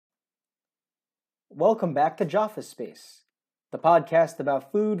Welcome back to Jaffa Space, the podcast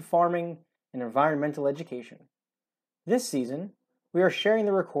about food, farming, and environmental education. This season, we are sharing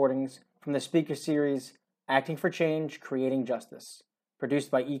the recordings from the speaker series Acting for Change, Creating Justice,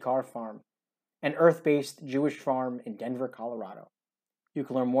 produced by Ikar Farm, an earth-based Jewish farm in Denver, Colorado. You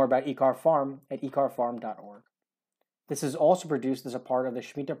can learn more about Ikar Farm at ikarfarm.org. This is also produced as a part of the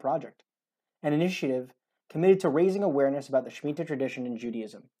Shemitah Project, an initiative committed to raising awareness about the Shemitah tradition in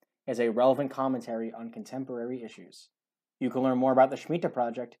Judaism as a relevant commentary on contemporary issues. You can learn more about the Shemitah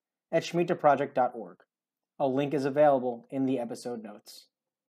Project at shemitahproject.org. A link is available in the episode notes.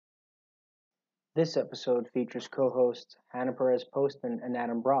 This episode features co-hosts Hannah Perez Postman and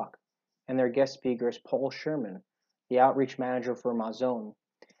Adam Brock, and their guest speakers Paul Sherman, the outreach manager for Mazon,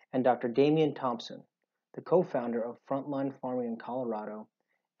 and Dr. Damian Thompson, the co-founder of Frontline Farming in Colorado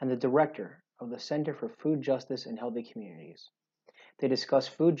and the director of the Center for Food Justice and Healthy Communities. They discuss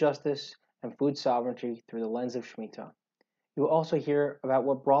food justice and food sovereignty through the lens of Shemitah. You will also hear about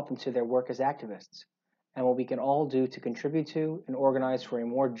what brought them to their work as activists and what we can all do to contribute to and organize for a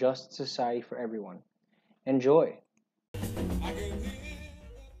more just society for everyone. Enjoy.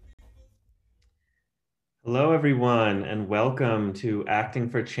 Hello, everyone, and welcome to Acting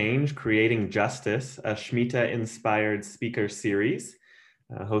for Change, Creating Justice, a Shemitah-inspired speaker series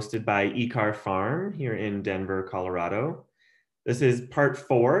hosted by Ikar Farm here in Denver, Colorado. This is part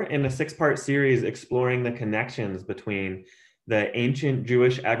 4 in a 6-part series exploring the connections between the ancient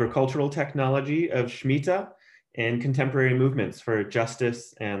Jewish agricultural technology of Shemitah and contemporary movements for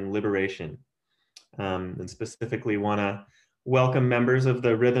justice and liberation. And specifically want to welcome members of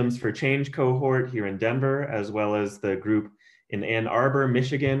the Rhythms for Change cohort here in Denver, as well as the group in Ann Arbor,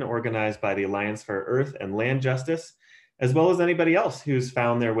 Michigan, organized by the Alliance for Earth and Land Justice, as well as anybody else who's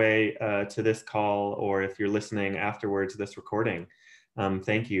found their way to this call, or if you're listening afterwards this recording.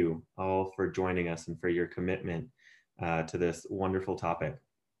 Thank you all for joining us and for your commitment to this wonderful topic.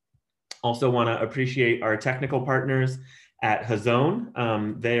 Also want to appreciate our technical partners at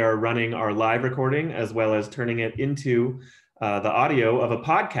Hazon. They are running our live recording as well as turning it into the audio of a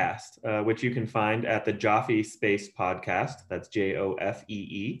podcast, which you can find at the Jaffa Space podcast. That's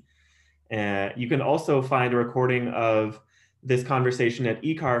Jofee. You can also find a recording of this conversation at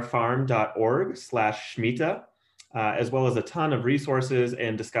ikarfarm.org/Shemitah, as well as a ton of resources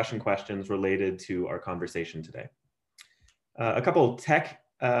and discussion questions related to our conversation today. A couple tech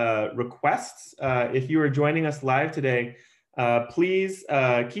requests. If you are joining us live today, please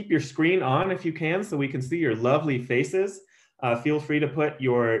keep your screen on if you can so we can see your lovely faces. Feel free to put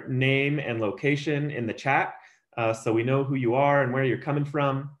your name and location in the chat so we know who you are and where you're coming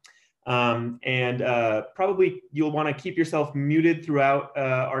from. Probably you'll want to keep yourself muted throughout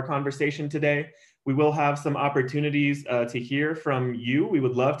our conversation today. We will have some opportunities to hear from you. We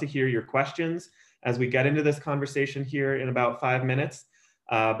would love to hear your questions as we get into this conversation here in about 5 minutes.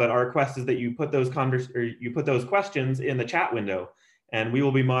 But our request is that you put those questions in the chat window, and we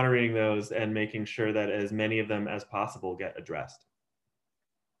will be monitoring those and making sure that as many of them as possible get addressed.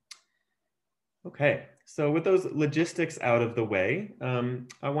 Okay, so with those logistics out of the way,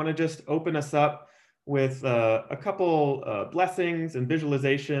 I want to just open us up with a couple blessings and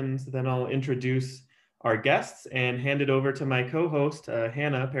visualizations. Then I'll introduce our guests and hand it over to my co-host,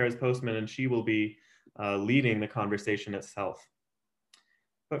 Hannah Perez Postman, and she will be leading the conversation itself.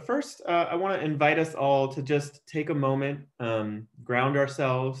 But first, I want to invite us all to just take a moment, ground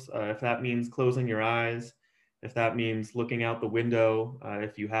ourselves, if that means closing your eyes, if that means looking out the window,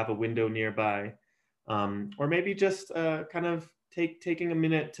 if you have a window nearby, or maybe just kind of taking a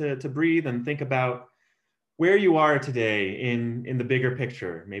minute to breathe and think about where you are today in the bigger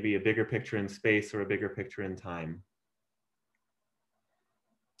picture, maybe a bigger picture in space or a bigger picture in time.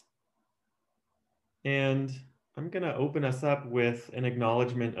 And I'm going to open us up with an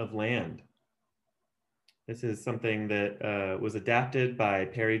acknowledgement of land. This is something that was adapted by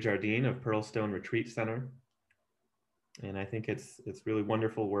Perry Jardine of Pearlstone Retreat Center. And I think it's really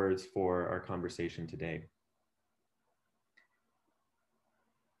wonderful words for our conversation today.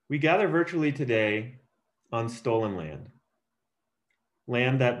 We gather virtually today on stolen land.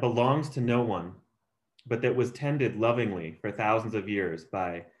 Land that belongs to no one, but that was tended lovingly for thousands of years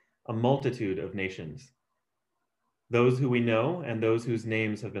by a multitude of nations. Those who we know and those whose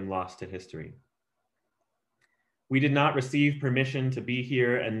names have been lost to history. We did not receive permission to be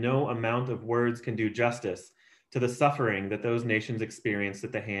here, and no amount of words can do justice to the suffering that those nations experienced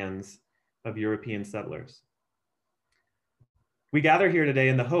at the hands of European settlers. We gather here today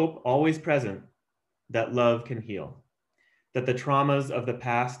in the hope, always present, that love can heal, that the traumas of the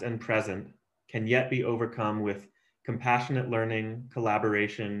past and present can yet be overcome with compassionate learning,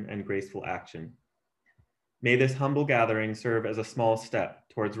 collaboration, and graceful action. May this humble gathering serve as a small step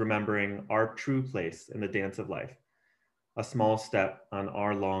towards remembering our true place in the dance of life, a small step on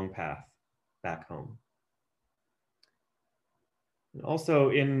our long path back home. And also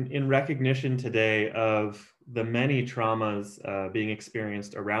in recognition today of the many traumas being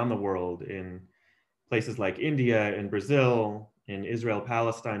experienced around the world in places like India and Brazil, in Israel,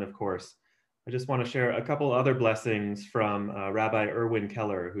 Palestine, of course, I just want to share a couple other blessings from Rabbi Erwin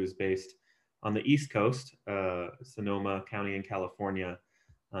Keller, who's based on the East Coast, Sonoma County in California.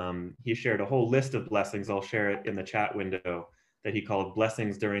 He shared a whole list of blessings. I'll share it in the chat window that he called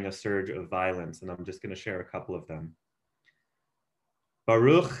blessings during a surge of violence. And I'm just going to share a couple of them.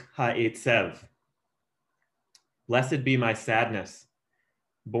 Baruch ha'etzev. Blessed be my sadness,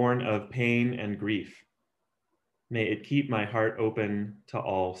 born of pain and grief. May it keep my heart open to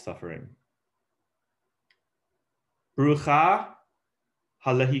all suffering. Barucha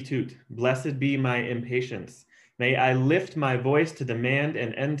halahitut. Blessed be my impatience. May I lift my voice to demand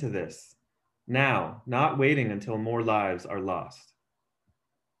an end to this, now, not waiting until more lives are lost.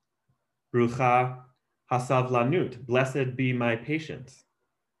 Barucha hasavlanut. Blessed be my patience.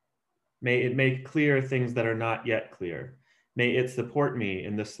 May it make clear things that are not yet clear. May it support me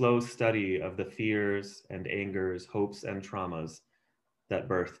in the slow study of the fears and angers, hopes and traumas that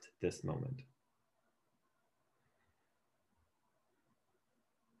birthed this moment.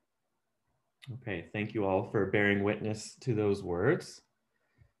 Okay, thank you all for bearing witness to those words.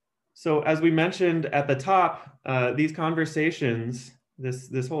 So as we mentioned at the top, these conversations,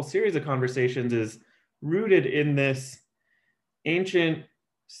 this whole series of conversations is rooted in this ancient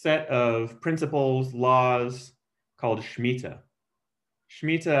set of principles, laws called Shemitah.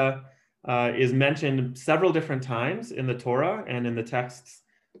 Shemitah is mentioned several different times in the Torah and in the texts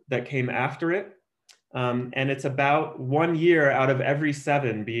that came after it. And it's about 1 year out of every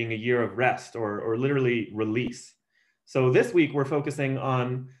 7 being a year of rest or literally release. So this week we're focusing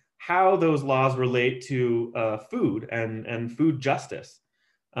on how those laws relate to food and food justice.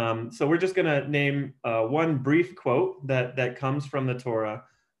 So we're just gonna name one brief quote that comes from the Torah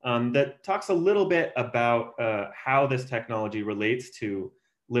that talks a little bit about how this technology relates to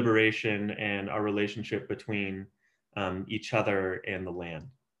liberation and our relationship between each other and the land.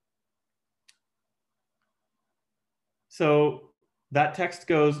 So that text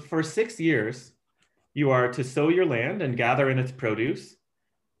goes, for 6 years, you are to sow your land and gather in its produce,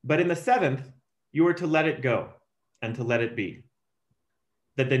 but in the 7th, you are to let it go and to let it be,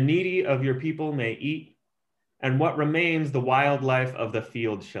 that the needy of your people may eat, and what remains the wildlife of the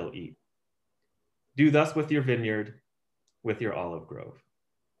field shall eat. Do thus with your vineyard, with your olive grove.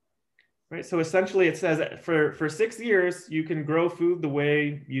 Right, so essentially it says for 6 years, you can grow food the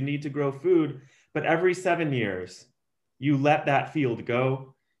way you need to grow food, but every 7 years, you let that field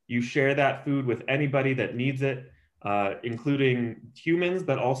go. You share that food with anybody that needs it, including humans,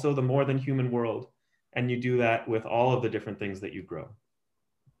 but also the more than human world. And you do that with all of the different things that you grow.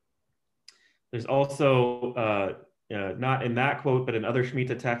 There's also, not in that quote, but in other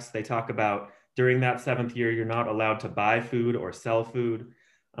Shemitah texts, they talk about during that 7th year, you're not allowed to buy food or sell food.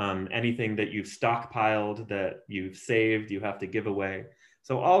 Anything that you've stockpiled, that you've saved, you have to give away.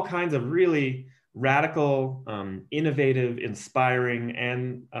 So all kinds of really radical, innovative, inspiring,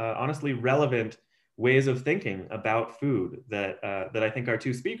 and honestly relevant ways of thinking about food that I think our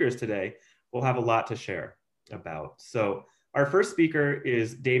 2 speakers today will have a lot to share about. So our first speaker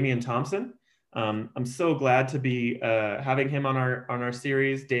is Damian Thompson. I'm so glad to be having him on our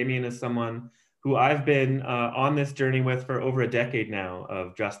series. Damian is someone who I've been on this journey with for over a decade now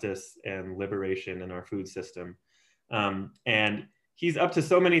of justice and liberation in our food system. And he's up to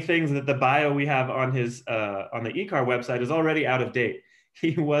so many things that the bio we have on his on the IKAR website is already out of date.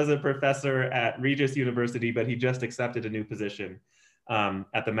 He was a professor at Regis University, but he just accepted a new position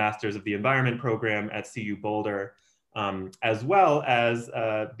at the Masters of the Environment program at CU Boulder, as well as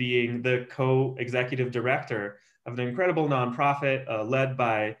being the co-executive director of an incredible nonprofit led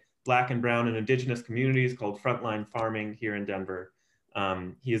by Black and Brown and Indigenous communities called Frontline Farming here in Denver.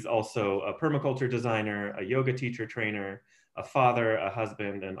 He is also a permaculture designer, a yoga teacher trainer, a father, a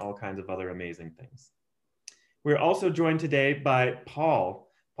husband, and all kinds of other amazing things. We're also joined today by Paul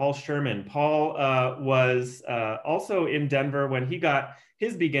Sherman. Paul was also in Denver when he got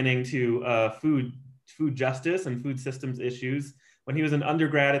his beginning to food justice and food systems issues. When he was an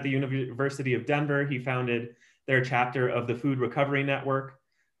undergrad at the University of Denver, he founded their chapter of the Food Recovery Network.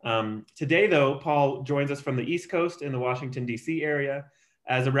 Today, though, Paul joins us from the East Coast in the Washington, D.C. area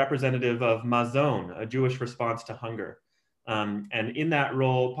as a representative of Mazon, a Jewish response to hunger. And in that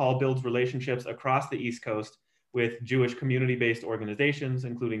role, Paul builds relationships across the East Coast with Jewish community-based organizations,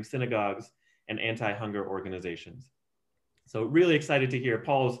 including synagogues and anti-hunger organizations. So really excited to hear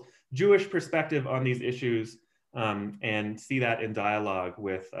Paul's Jewish perspective on these issues and see that in dialogue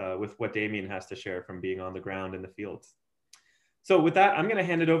with what Damien has to share from being on the ground in the fields. So with that, I'm going to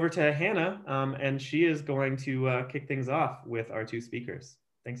hand it over to Hannah, and she is going to kick things off with our two speakers.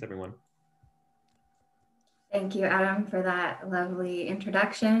 Thanks, everyone. Thank you, Adam, for that lovely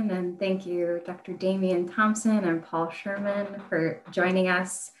introduction. And thank you, Dr. Damien Thompson and Paul Sherman for joining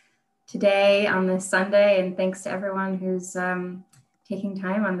us today on this Sunday. And thanks to everyone who's taking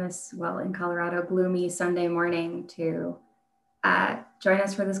time on this, well, in Colorado, gloomy Sunday morning to join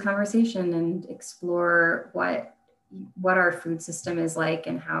us for this conversation and explore what our food system is like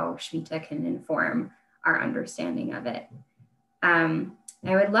and how Shemitah can inform our understanding of it.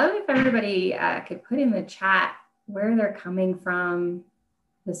 I would love if everybody could put in the chat where they're coming from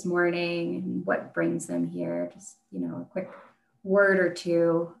this morning and what brings them here. Just, a quick word or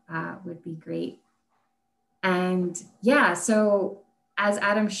two would be great. And yeah, so as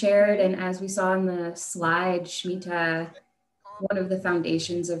Adam shared and as we saw in the slide, Shemitah, one of the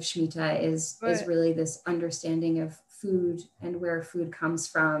foundations of Shemitah is really this understanding of food and where food comes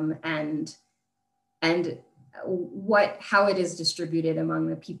from and how it is distributed among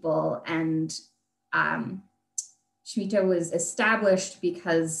the people. And Shemitah was established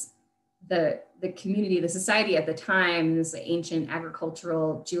because the community, the society at the time, this ancient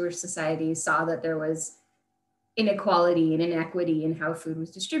agricultural Jewish society, saw that there was inequality and inequity in how food was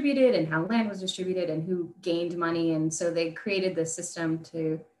distributed and how land was distributed and who gained money. And so they created this system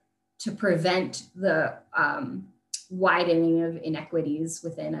to prevent the widening of inequities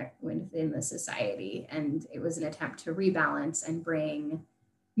within the society. And it was an attempt to rebalance and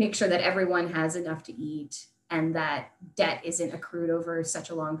make sure that everyone has enough to eat and that debt isn't accrued over such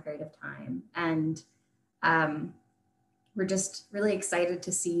a long period of time. And we're just really excited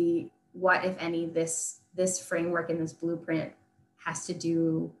to see what, if any, this framework and this blueprint has to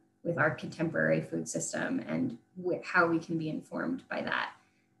do with our contemporary food system and how we can be informed by that.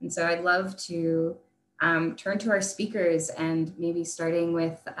 And so I'd love to turn to our speakers and maybe starting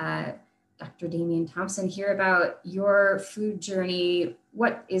with Dr. Damien Thompson, hear about your food journey.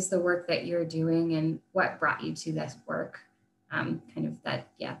 What is the work that you're doing and what brought you to this work?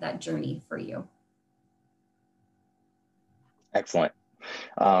 That journey for you. Excellent.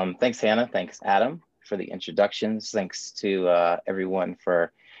 Thanks, Hannah. Thanks, Adam, for the introductions. Thanks to everyone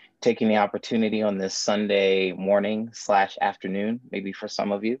for taking the opportunity on this Sunday morning / afternoon, maybe for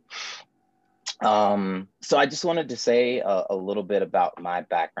some of you. So I just wanted to say a little bit about my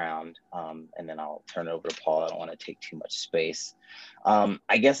background, and then I'll turn it over to Paul. I don't want to take too much space.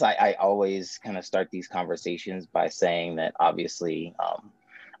 I guess I always kind of start these conversations by saying that obviously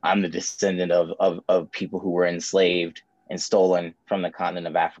I'm the descendant of people who were enslaved and stolen from the continent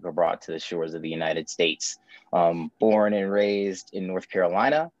of Africa, brought to the shores of the United States, born and raised in North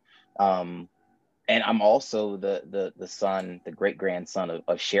Carolina. And I'm also the great-grandson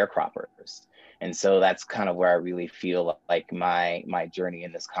of sharecroppers. And so that's kind of where I really feel like my journey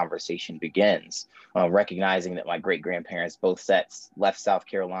in this conversation begins, recognizing that my great-grandparents both sets left South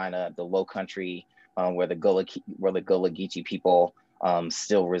Carolina, the Low Country, where the Gullah Geechee people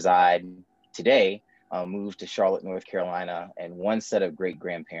still reside today, moved to Charlotte, North Carolina, and one set of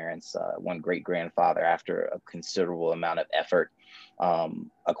great-grandparents, one great-grandfather, after a considerable amount of effort,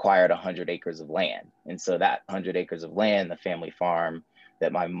 acquired 100 acres of land. And so that 100 acres of land, the family farm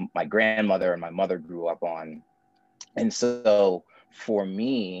that my grandmother and my mother grew up on. And so for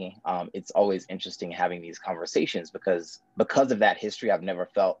me, it's always interesting having these conversations because of that history, I've never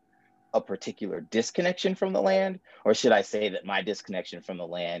felt a particular disconnection from the land, or should I say that my disconnection from the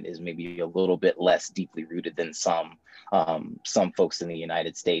land is maybe a little bit less deeply rooted than some folks in the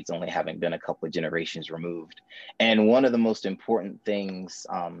United States, only having been a couple of generations removed. And one of the most important things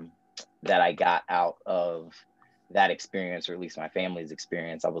that I got out of that experience, or at least my family's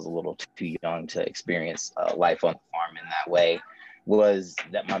experience, I was a little too young to experience life on the farm in that way, was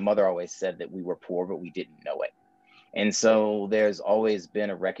that my mother always said that we were poor, but we didn't know it. And so there's always been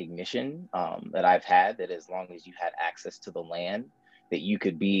a recognition that I've had that as long as you had access to the land, that you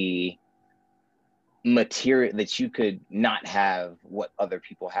could be material, that you could not have what other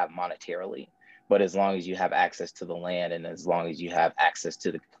people have monetarily, but as long as you have access to the land and as long as you have access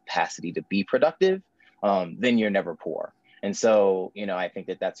to the capacity to be productive, then you're never poor. And so, I think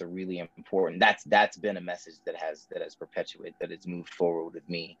that that's a really important, that's been a message that has perpetuated, that has moved forward with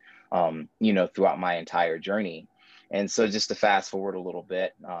me, throughout my entire journey. And so just to fast forward a little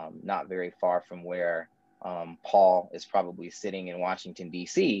bit, not very far from where Paul is probably sitting in Washington,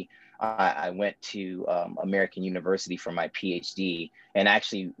 D.C., I went to American University for my PhD and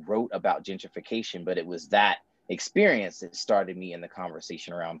actually wrote about gentrification, but it was that experience that started me in the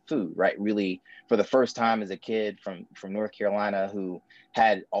conversation around food, right? Really, for the first time as a kid from North Carolina who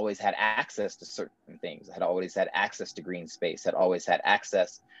had always had access to certain things, had always had access to green space, had always had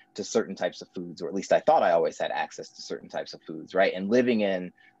access to certain types of foods, or at least I thought I always had access to certain types of foods, right? And living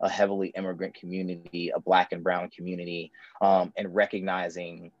in a heavily immigrant community, a Black and brown community, and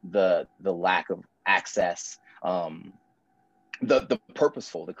recognizing the lack of access, the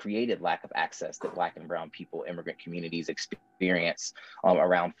purposeful, the created lack of access that Black and brown people, immigrant communities experience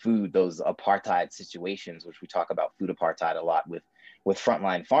around food, those apartheid situations, which we talk about food apartheid a lot with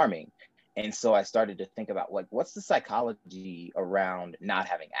frontline farming. And so I started to think about what's the psychology around not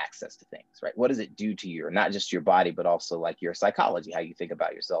having access to things, right? What does it do to your, not just your body, but also like your psychology, how you think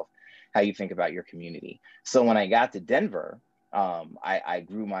about yourself, how you think about your community. So when I got to Denver, I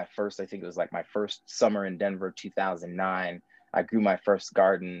grew my first, I think it was like my first summer in Denver, 2009. I grew my first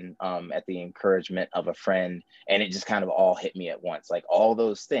garden at the encouragement of a friend, and it just kind of all hit me at once, like all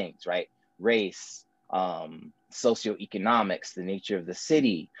those things, right? Race, socioeconomics, the nature of the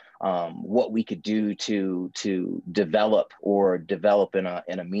city, what we could do to develop in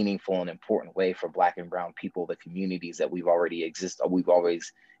a meaningful and important way for Black and brown people, the communities that we've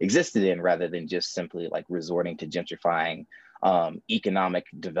always existed in, rather than just simply like resorting to gentrifying economic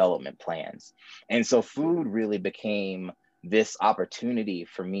development plans. And so food really became this opportunity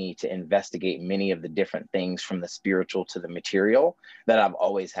for me to investigate many of the different things, from the spiritual to the material, that I've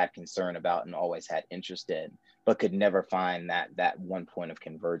always had concern about and always had interest in, but could never find that one point of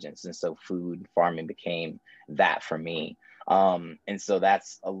convergence. And so food farming became that for me. And so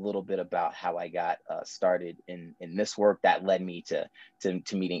that's a little bit about how I got started in this work. That led me to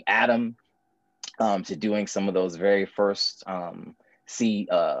meeting Adam, to doing some of those very first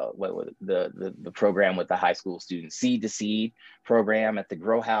the program with the high school students, Seed to Seed program at the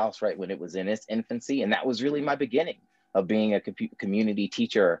Grow House, right, when it was in its infancy. And that was really my beginning of being a community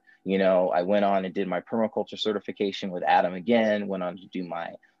teacher. You know, I went on and did my permaculture certification with Adam again, went on to do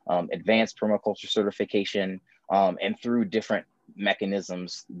my advanced permaculture certification, and through different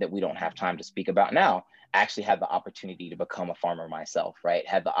mechanisms that we don't have time to speak about now, actually had the opportunity to become a farmer myself, right?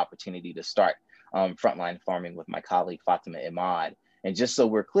 Had the opportunity to start frontline farming with my colleague Fatima Imad. And just so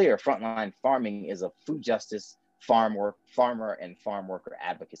we're clear, Frontline Farming is a food justice, farmer and farm worker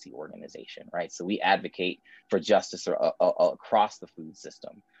advocacy organization, right? So we advocate for justice across the food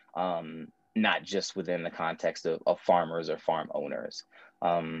system, not just within the context of farmers or farm owners.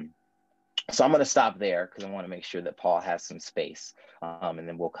 So I'm going to stop there because I want to make sure that Paul has some space, and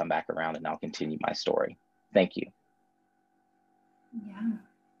then we'll come back around and I'll continue my story. Thank you. Yeah,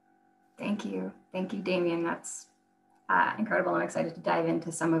 thank you, Damien. That's incredible. I'm excited to dive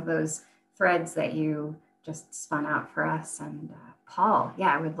into some of those threads that you just spun out for us. And Paul,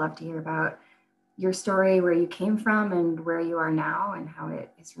 yeah, I would love to hear about your story, where you came from and where you are now, and how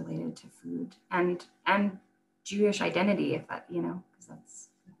it is related to food and Jewish identity, if that, you know, because that's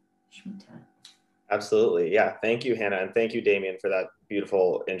Shemitah. Absolutely. Yeah. Thank you, Hannah. And thank you, Damien, for that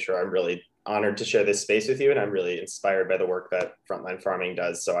beautiful intro. I'm really honored to share this space with you, and I'm really inspired by the work that Frontline Farming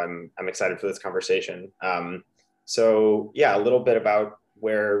does. So I'm excited for this conversation. So yeah, a little bit about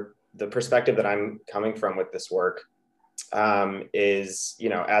where the perspective that I'm coming from with this work is, you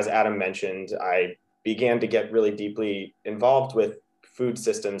know, as Adam mentioned, I began to get really deeply involved with food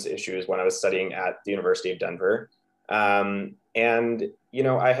systems issues when I was studying at the University of Denver. And, you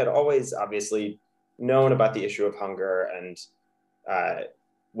know, I had always obviously known about the issue of hunger, and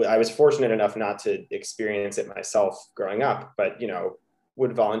I was fortunate enough not to experience it myself growing up, but, you know,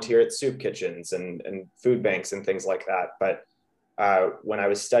 would volunteer at soup kitchens and food banks and things like that. But when I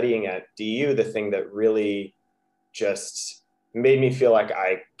was studying at DU, the thing that really just made me feel like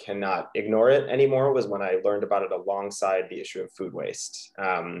I cannot ignore it anymore was when I learned about it alongside the issue of food waste.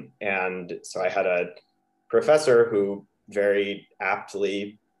 And so I had a professor who very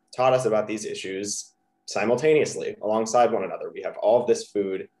aptly taught us about these issues simultaneously alongside one another. We have all of this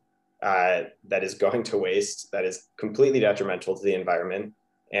food that is going to waste, that is completely detrimental to the environment.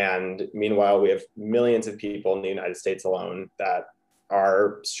 And meanwhile, we have millions of people in the United States alone that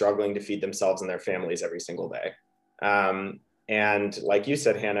are struggling to feed themselves and their families every single day. And like you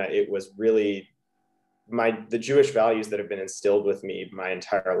said, Hannah, it was really the Jewish values that have been instilled with me my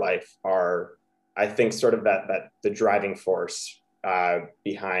entire life are, I think, sort of the driving force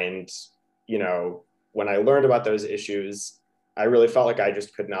behind, you know, when I learned about those issues, I really felt like I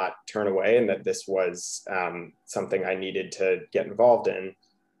just could not turn away, and that this was something I needed to get involved in.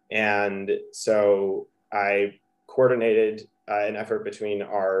 And so I coordinated an effort between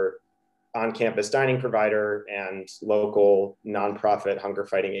our on-campus dining provider and local nonprofit hunger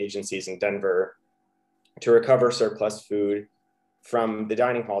fighting agencies in Denver to recover surplus food from the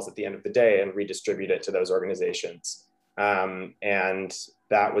dining halls at the end of the day and redistribute it to those organizations. And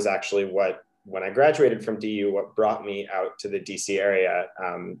that was actually when I graduated from DU, what brought me out to the DC area.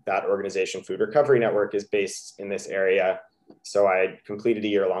 That organization, Food Recovery Network, is based in this area. So I completed a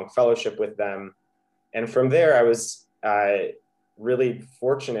year-long fellowship with them. And from there, I was really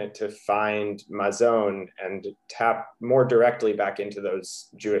fortunate to find Mazon and tap more directly back into those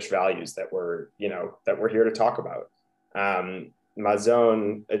Jewish values that we're here to talk about.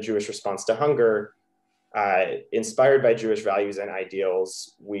 Mazon, A Jewish Response to Hunger, inspired by Jewish values and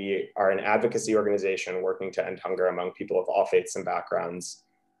ideals. We are an advocacy organization working to end hunger among people of all faiths and backgrounds.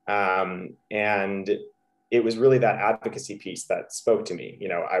 And it was really that advocacy piece that spoke to me.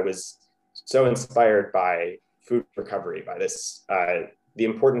 I was so inspired by food recovery, by this, the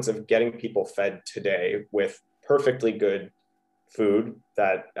importance of getting people fed today with perfectly good food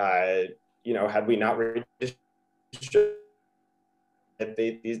that, had we not redistributed,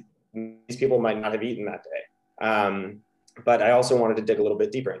 these people might not have eaten that day. But I also wanted to dig a little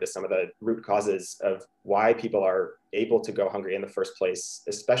bit deeper into some of the root causes of why people are able to go hungry in the first place,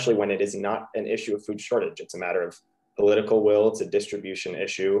 especially when it is not an issue of food shortage. It's a matter of political will, it's a distribution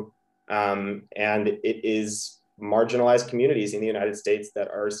issue. And it is marginalized communities in the United States that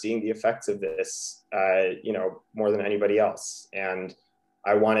are seeing the effects of this, more than anybody else. And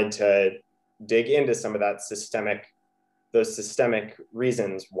I wanted to dig into some of those systemic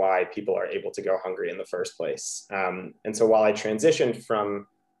reasons why people are able to go hungry in the first place. And so while I transitioned from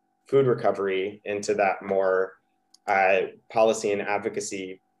food recovery into that more policy and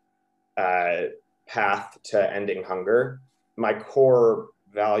advocacy path to ending hunger, my core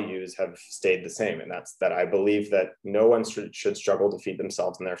values have stayed the same. And that's that I believe that no one should struggle to feed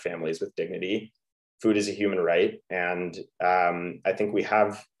themselves and their families with dignity. Food is a human right. And I think we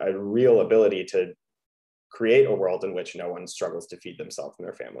have a real ability to create a world in which no one struggles to feed themselves and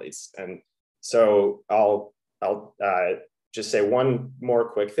their families. And so I'll just say one more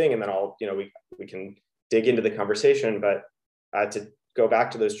quick thing, and then we can dig into the conversation. But to go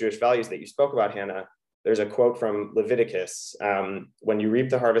back to those Jewish values that you spoke about, Hannah, there's a quote from Leviticus: "When you reap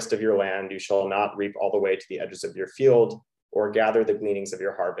the harvest of your land, you shall not reap all the way to the edges of your field, or gather the gleanings of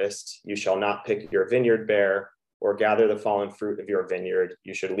your harvest. You shall not pick your vineyard bare, or gather the fallen fruit of your vineyard.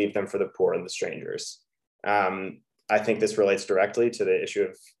 You should leave them for the poor and the strangers." I think this relates directly to the issue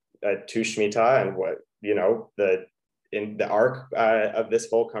of to Shemitah and what, in the arc of this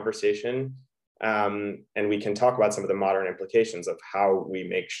whole conversation. And we can talk about some of the modern implications of how we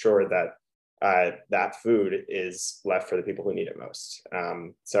make sure that that food is left for the people who need it most.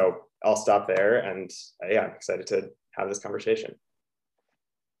 So I'll stop there, and I'm excited to have this conversation.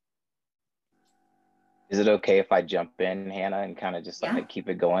 Is it okay if I jump in, Hannah, and kind of just keep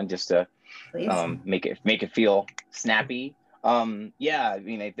it going, just to make it feel snappy?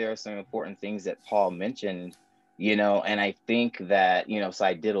 There are some important things that Paul mentioned, and I think that, so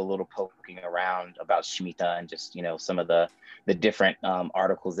I did a little poking around about Shemitah and just, some of the different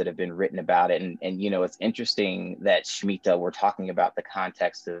articles that have been written about it. And it's interesting that Shemitah, we're talking about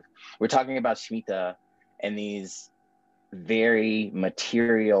Shemitah and these very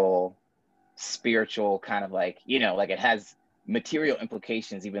material, spiritual kind of it has material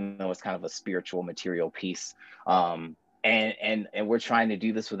implications, even though it's kind of a spiritual material piece. And we're trying to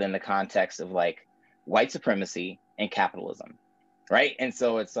do this within the context of white supremacy and capitalism, right? And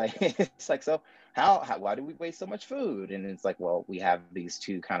so it's so why do we waste so much food? And it's well, we have these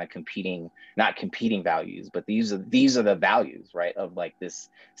two kind of not competing values, but these are the values, right, of this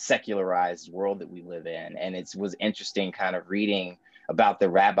secularized world that we live in. And it was interesting kind of reading about the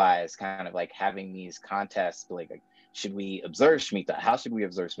rabbis kind of having these contests, should we observe Shemitah? How should we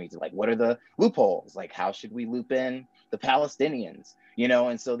observe Shemitah? What are the loopholes? How should we loop in the Palestinians?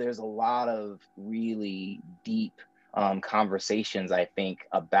 And so there's a lot of really deep conversations, I think,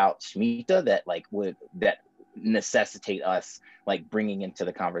 about Shemitah that necessitate us bringing into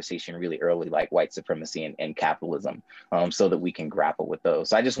the conversation really early, white supremacy and capitalism, so that we can grapple with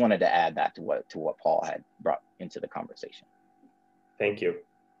those. So I just wanted to add that to what Paul had brought into the conversation. Thank you.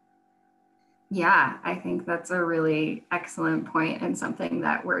 Yeah, I think that's a really excellent point, and something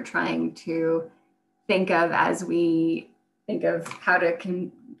that we're trying to think of as we think of how to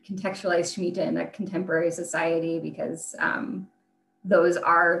contextualize Shemitah in a contemporary society, because those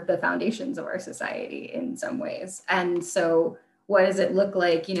are the foundations of our society in some ways. And so what does it look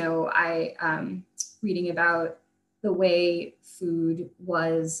like? I reading about the way food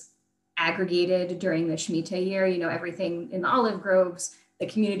was aggregated during the Shemitah year. You know, everything in the olive groves, the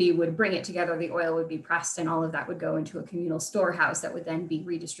community would bring it together, the oil would be pressed, and all of that would go into a communal storehouse that would then be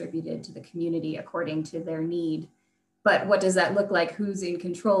redistributed to the community according to their need. But what does that look like? Who's in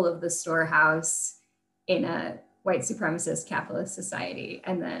control of the storehouse in a white supremacist capitalist society?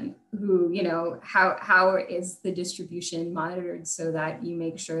 And then who, you know, how is the distribution monitored so that you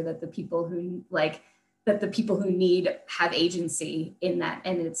make sure that the people who need have agency in that,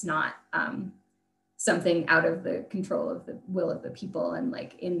 and it's not something out of the control of the will of the people. And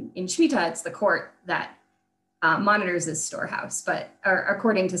like in Shemitah, it's the court that monitors this storehouse, but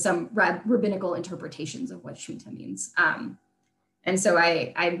according to some rabbinical interpretations of what Shemitah means. And so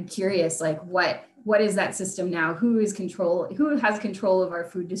I'm curious, like what is that system now? Who has control of our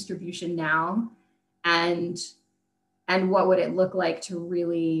food distribution now? And what would it look like to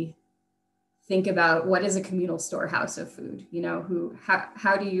really think about what is a communal storehouse of food? You know,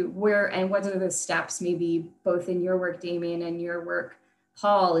 how do you, where, and what are the steps, maybe both in your work, Damien, and your work,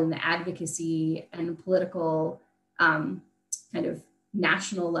 Paul, in the advocacy and political kind of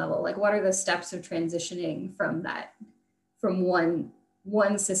national level? Like, what are the steps of transitioning from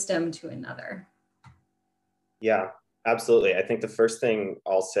one system to another? Yeah, absolutely. I think the first thing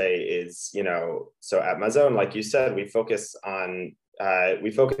I'll say is, you know, so at Mazon, like you said, we focus on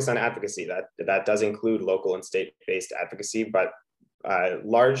advocacy. That does include local and state-based advocacy, but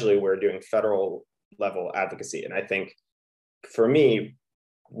largely we're doing federal level advocacy. And I think for me,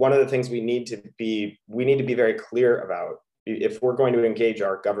 one of the things we need to be very clear about, if we're going to engage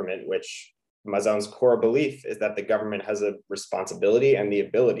our government, which Mazon's core belief is that the government has a responsibility and the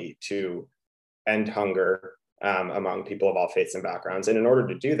ability to end hunger among people of all faiths and backgrounds. And in order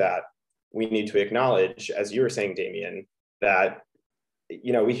to do that, we need to acknowledge, as you were saying, Damien, that,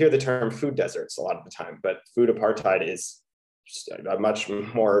 you know, we hear the term food deserts a lot of the time, but food apartheid is just a much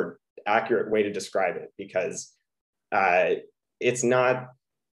more accurate way to describe it, because it's not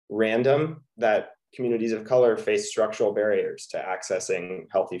random that communities of color face structural barriers to accessing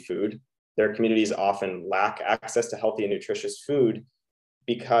healthy food. Their communities often lack access to healthy and nutritious food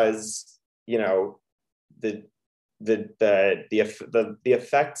because, you know, the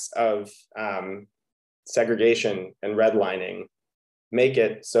effects of segregation and redlining make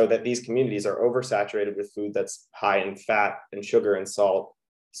it so that these communities are oversaturated with food that's high in fat and sugar and salt,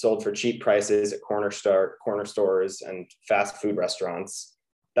 sold for cheap prices at corner stores and fast food restaurants.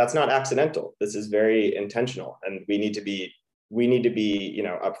 That's not accidental. This is very intentional, and we need to be, you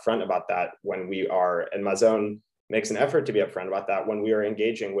know, upfront about that when we are. And Mazon makes an effort to be upfront about that when we are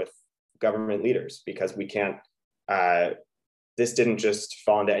engaging with government leaders, because we can't. This didn't just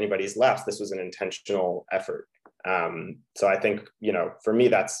fall into anybody's laps. This was an intentional effort. So I think, you know, for me,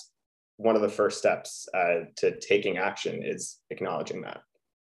 that's one of the first steps to taking action, is acknowledging that.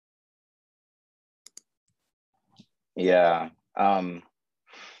 Yeah,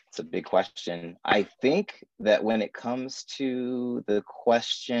 it's a big question. I think that when it comes to the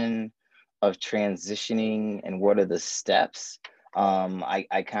question of transitioning and what are the steps,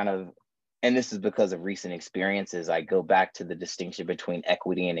 I kind of, and this is because of recent experiences, I go back to the distinction between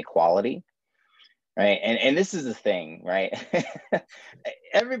equity and equality. Right. And this is the thing, right?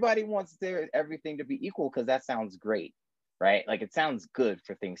 Everybody wants everything to be equal because that sounds great, right? Like, it sounds good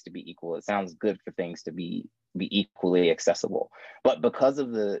for things to be equal. It sounds good for things to be equally accessible. But because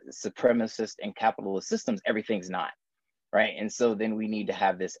of the supremacist and capitalist systems, everything's not, right? And so then we need to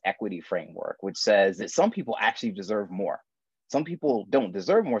have this equity framework, which says that some people actually deserve more. Some people don't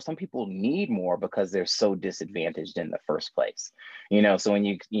deserve more. Some people need more because they're so disadvantaged in the first place. You know, so when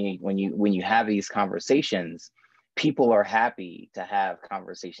you have these conversations, people are happy to have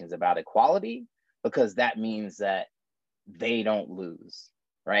conversations about equality because that means that they don't lose,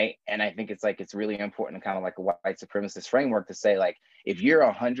 right? And I think it's really important, kind of like a white supremacist framework, to say, like, if you're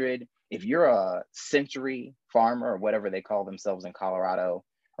a century farmer or whatever they call themselves in Colorado,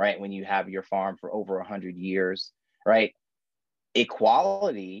 right? When you have your farm for over 100 years, right?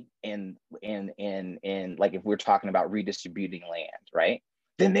 Equality in like, if we're talking about redistributing land, right,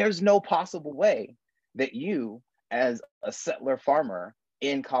 then there's no possible way that you as a settler farmer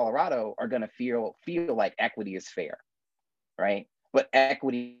in Colorado are going to feel like equity is fair, right? But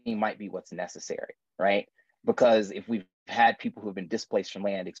equity might be what's necessary, right? Because if we've had people who have been displaced from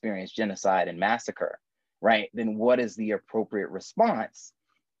land experience genocide and massacre, right, then what is the appropriate response,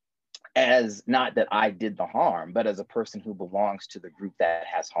 as not that I did the harm, but as a person who belongs to the group that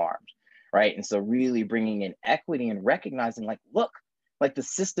has harmed, right? And so really bringing in equity and recognizing, like, look, like, the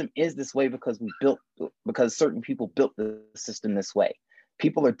system is this way because certain people built the system this way.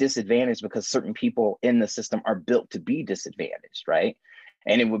 People are disadvantaged because certain people in the system are built to be disadvantaged, right?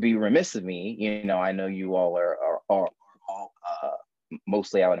 And it would be remiss of me, you know, I know you all are all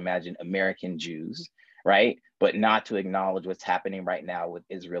mostly, I would imagine, American Jews, right? But not to acknowledge what's happening right now with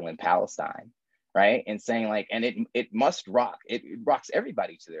Israel and Palestine, right? And saying like, and it must rock, it rocks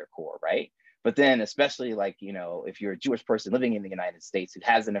everybody to their core, right? But then especially like, you know, if you're a Jewish person living in the United States who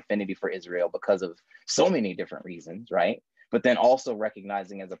has an affinity for Israel because of so many different reasons, right? But then also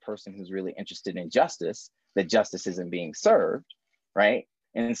recognizing as a person who's really interested in justice, that justice isn't being served, right?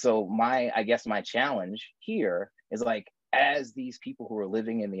 And so I guess my challenge here is like, as these people who are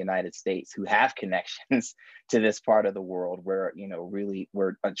living in the United States who have connections to this part of the world where, you know, really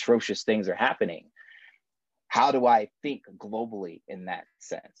where atrocious things are happening, how do I think globally in that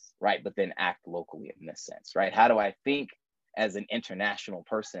sense, right? But then act locally in this sense, right? How do I think as an international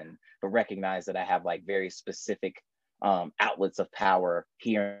person, but recognize that I have like very specific outlets of power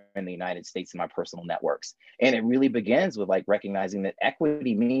here in the United States in my personal networks? And it really begins with like recognizing that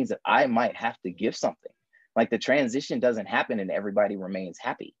equity means that I might have to give something. Like the transition doesn't happen and everybody remains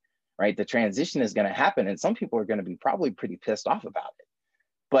happy, right? The transition is going to happen and some people are going to be probably pretty pissed off about it.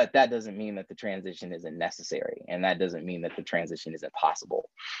 But that doesn't mean that the transition isn't necessary. And that doesn't mean that the transition isn't possible.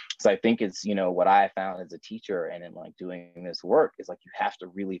 So I think it's, you know, what I found as a teacher and in like doing this work is like, you have to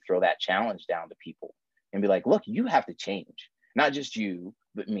really throw that challenge down to people and be like, look, you have to change, not just you,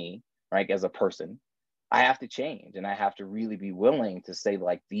 but me, right? As a person, I have to change and I have to really be willing to say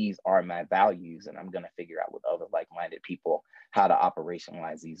like, these are my values and I'm going to figure out with other like-minded people how to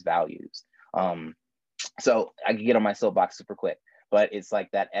operationalize these values. So I can get on my soapbox super quick, but it's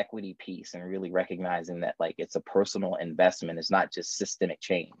like that equity piece and really recognizing that like it's a personal investment. It's not just systemic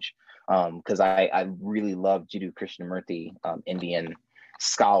change. Because I really love Jiddu Krishnamurti, Indian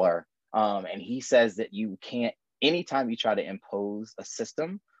scholar. And he says that you can't, anytime you try to impose a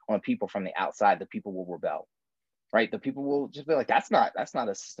system on people from the outside, the people will rebel, right? The people will just be like, that's not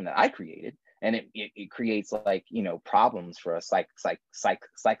a system that I created. And it creates like, you know, problems for us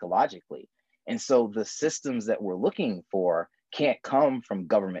psychologically. And so the systems that we're looking for can't come from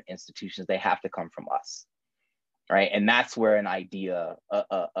government institutions. They have to come from us, right? And that's where an idea,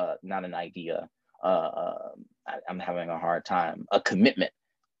 not an idea, I'm having a hard time, a commitment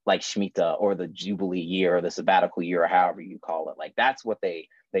like Shemitah or the Jubilee year or the sabbatical year or however you call it, like that's what they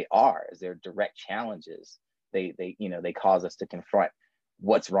are, is they're direct challenges. They you know, they cause us to confront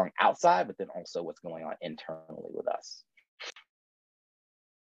what's wrong outside, but then also what's going on internally with us.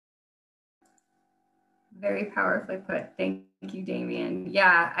 Very powerfully put. Thank you, Damien.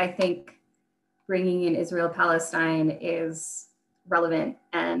 Yeah, I think bringing in Israel-Palestine is relevant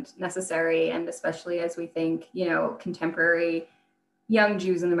and necessary, and especially as we think, you know, contemporary young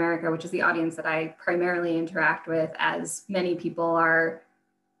Jews in America, which is the audience that I primarily interact with, as many people are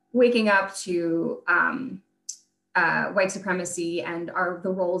waking up to white supremacy and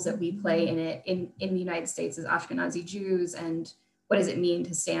the roles that we play in it in the United States as Ashkenazi Jews, and what does it mean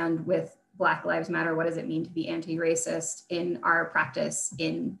to stand with Black Lives Matter? What does it mean to be anti-racist in our practice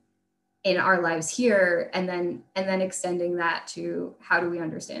in our lives here? And then extending that to how do we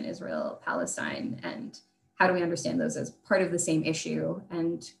understand Israel, Palestine, and how do we understand those as part of the same issue?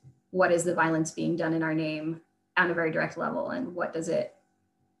 And what is the violence being done in our name on a very direct level? And what does it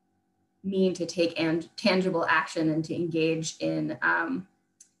mean to take tangible action and to engage in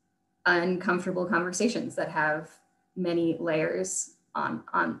uncomfortable conversations that have many layers on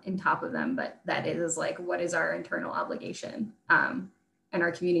top of them, but that is like, what is our internal obligation and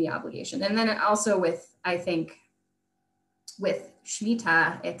our community obligation? And then also with, I think, with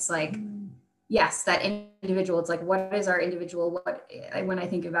Shemitah, it's like, yes, that individual, it's like, what is our individual, when I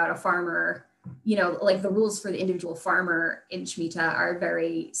think about a farmer, you know, like the rules for the individual farmer in Shemitah are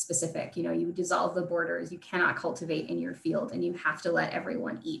very specific. You know, you dissolve the borders, you cannot cultivate in your field, and you have to let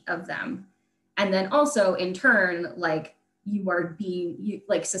everyone eat of them. And then also in turn, like,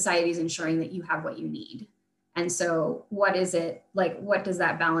 like society is ensuring that you have what you need. And so what is it like, what does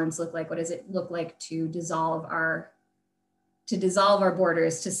that balance look like? What does it look like to dissolve our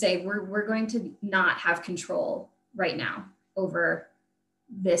borders, to say we're going to not have control right now over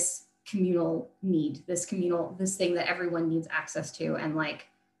this communal need, this thing that everyone needs access to. And like,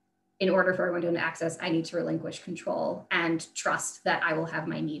 in order for everyone to have access, I need to relinquish control and trust that I will have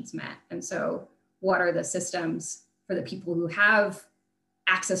my needs met. And so what are the systems for the people who have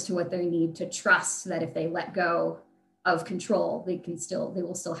access to what they need to trust that if they let go of control, they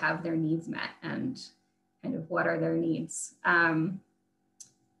will still have their needs met? And kind of what are their needs? And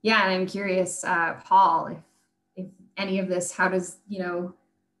I'm curious, Paul, if any of this, how does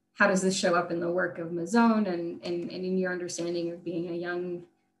this show up in the work of Mazon and in your understanding of being a young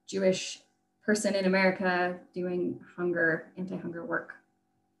Jewish person in America doing anti-hunger work?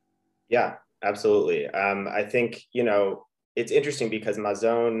 Yeah, absolutely. I think, it's interesting because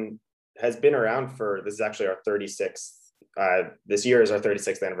Mazon has been around for, this is actually our 36th, this year is our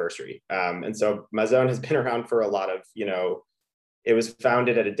 36th anniversary. And so Mazon has been around for a lot of, it was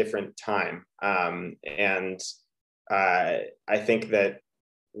founded at a different time. And I think that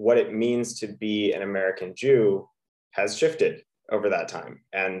what it means to be an American Jew has shifted over that time.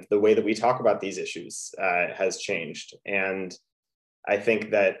 And the way that we talk about these issues has changed. And I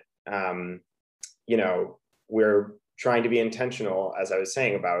think that, we're trying to be intentional, as I was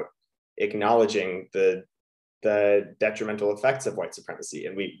saying, about acknowledging the detrimental effects of white supremacy.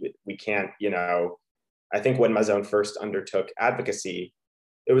 And we can't, I think when Mazon first undertook advocacy,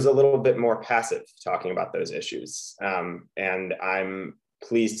 it was a little bit more passive talking about those issues. And I'm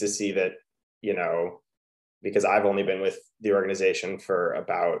pleased to see that, because I've only been with the organization for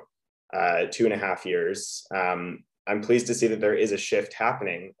about 2.5 years, I'm pleased to see that there is a shift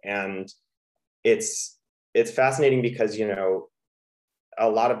happening. And it's fascinating because, a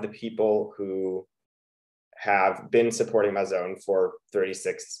lot of the people who have been supporting Mazon for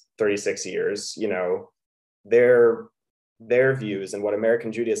 36 years, their views and what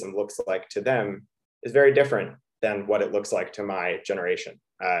American Judaism looks like to them is very different than what it looks like to my generation.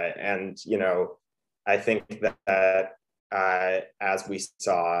 And, I think that as we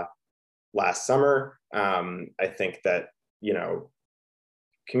saw last summer, I think that,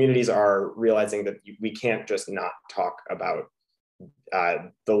 communities are realizing that we can't just not talk about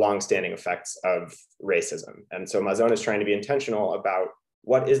the longstanding effects of racism. And so Mazon is trying to be intentional about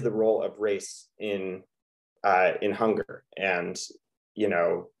what is the role of race in hunger. And,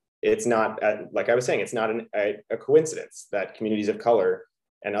 it's not, like I was saying, it's not a coincidence that communities of color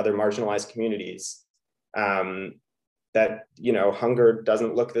and other marginalized communities, that, hunger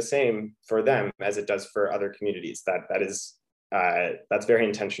doesn't look the same for them as it does for other communities. That's very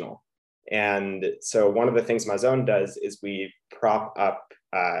intentional. And so one of the things Mazon does is we prop up,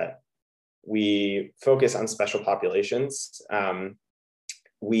 we focus on special populations.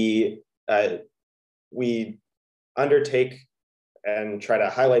 We undertake and try to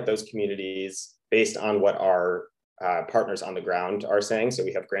highlight those communities based on what our partners on the ground are saying. So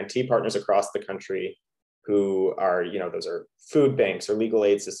we have grantee partners across the country who are, those are food banks or legal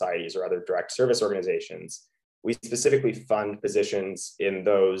aid societies or other direct service organizations. We specifically fund positions in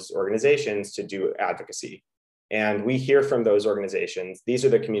those organizations to do advocacy. And we hear from those organizations, these are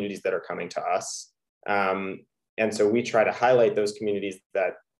the communities that are coming to us. And so we try to highlight those communities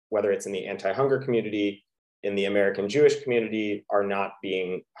that, whether it's in the anti-hunger community, in the American Jewish community,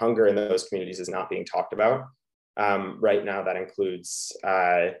 hunger in those communities is not being talked about. Right now, that includes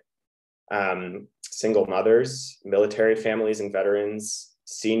single mothers, military families and veterans,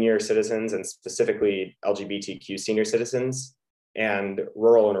 senior citizens, and specifically LGBTQ senior citizens, and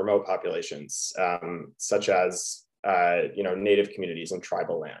rural and remote populations, such as Native communities and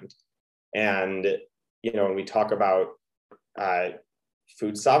tribal land. And when we talk about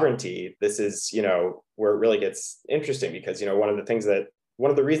food sovereignty, this is where it really gets interesting, because one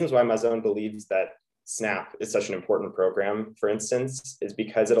of the reasons why Mazon believes that SNAP is such an important program, for instance, is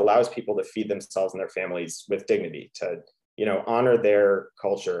because it allows people to feed themselves and their families with dignity, to honor their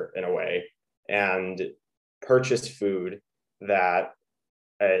culture in a way, and purchase food that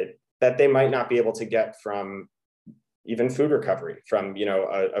they might not be able to get from even food recovery from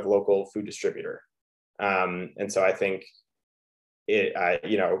a local food distributor. And so I think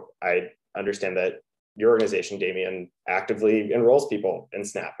I understand that your organization, Damien, actively enrolls people in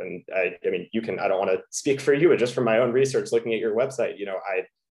SNAP. And I don't want to speak for you, but just from my own research, looking at your website,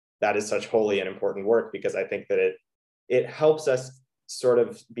 that is such holy and important work, because I think that it helps us sort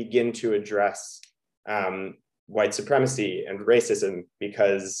of begin to address white supremacy and racism,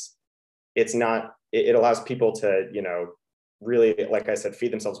 because it allows people to, really, like I said,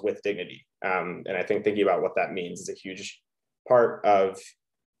 feed themselves with dignity. And I think thinking about what that means is a huge part of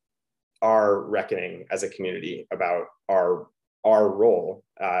our reckoning as a community about our role.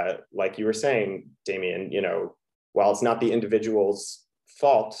 Like you were saying, Damien, while it's not the individual's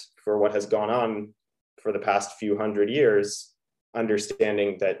fault for what has gone on for the past few hundred years,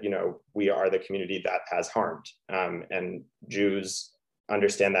 understanding that, we are the community that has harmed. And Jews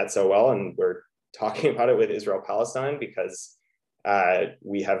understand that so well. And we're talking about it with Israel-Palestine because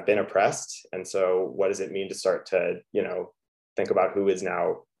we have been oppressed. And so what does it mean to start to, think about who is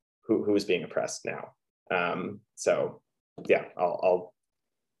being oppressed now? So yeah, I'll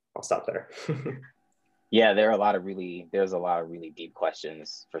stop there. Yeah, there's a lot of really deep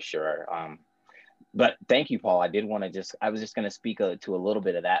questions for sure. But thank you, Paul. I was just going to speak to a little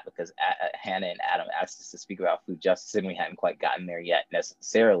bit of that because Hannah and Adam asked us to speak about food justice and we hadn't quite gotten there yet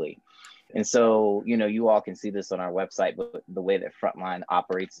necessarily. And so, you all can see this on our website, but the way that Frontline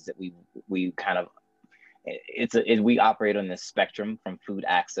operates is that we kind of, we operate on this spectrum from food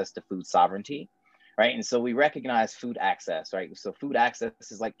access to food sovereignty, right? And so we recognize food access, right? So food access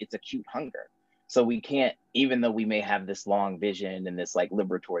is like, it's acute hunger. So we can't, even though we may have this long vision and this like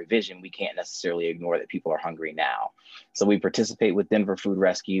liberatory vision, we can't necessarily ignore that people are hungry now. So we participate with Denver Food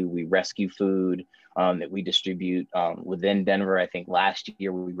Rescue. We rescue food that we distribute within Denver. I think last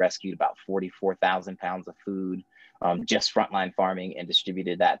year we rescued about 44,000 pounds of food, just Frontline Farming, and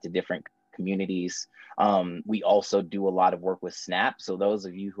distributed that to different communities. We also do a lot of work with SNAP. So those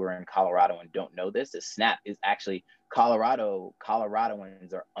of you who are in Colorado and don't know this, is SNAP is actually Coloradoans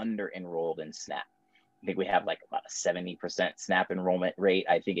are under enrolled in SNAP. I think we have like about a 70% SNAP enrollment rate.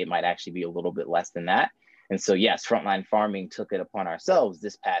 I think it might actually be a little bit less than that. And so yes, Frontline Farming took it upon ourselves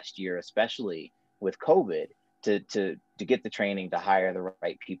this past year, especially with COVID, to get the training, to hire the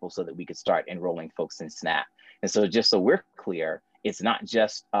right people so that we could start enrolling folks in SNAP. And so just so we're clear, it's not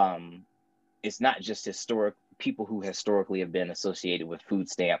just historic people who historically have been associated with food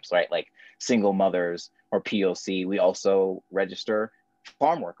stamps, right? Like single mothers or POC. We also register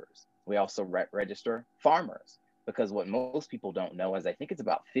farm workers. We also register farmers, because what most people don't know is I think it's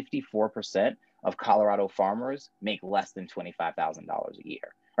about 54% of Colorado farmers make less than $25,000 a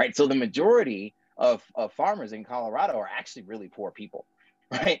year, right? So the majority of farmers in Colorado are actually really poor people,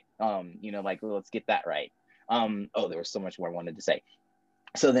 right? Let's get that right. There was so much more I wanted to say.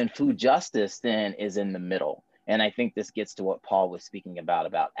 So then food justice then is in the middle. And I think this gets to what Paul was speaking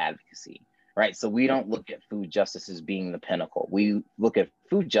about advocacy, right? So we don't look at food justice as being the pinnacle. We look at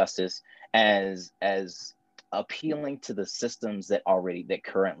food justice as appealing to the systems that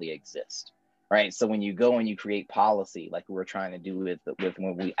currently exist, right? So when you go and you create policy, like we were trying to do with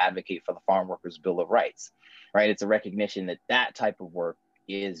when we advocate for the Farm Workers Bill of Rights, right? It's a recognition that type of work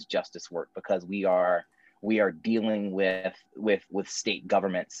is justice work, because we are dealing with state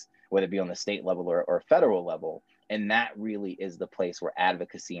governments, whether it be on the state level or federal level. And that really is the place where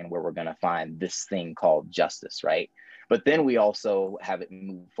advocacy and where we're going to find this thing called justice, right? But then we also have it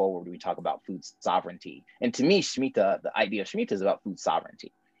move forward. We talk about food sovereignty. And to me, Shemitah, the idea of Shemitah is about food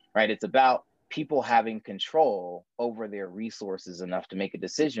sovereignty, right? It's about people having control over their resources enough to make a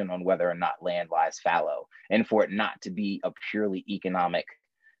decision on whether or not land lies fallow, and for it not to be a purely economic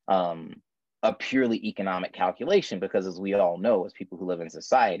calculation, because as we all know, as people who live in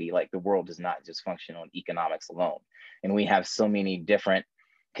society, like the world does not just function on economics alone. And we have so many different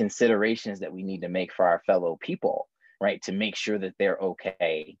considerations that we need to make for our fellow people, right? To make sure that they're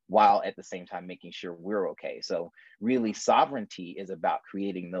okay, while at the same time making sure we're okay. So really sovereignty is about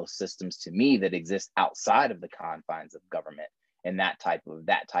creating those systems, to me, that exist outside of the confines of government and that type of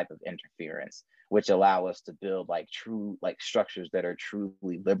interference, which allow us to build true structures that are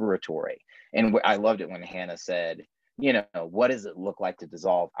truly liberatory. And I loved it when Hannah said, what does it look like to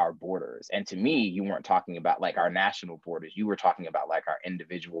dissolve our borders? And to me, you weren't talking about our national borders. You were talking about our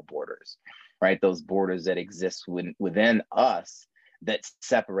individual borders, right? Those borders that exist within us that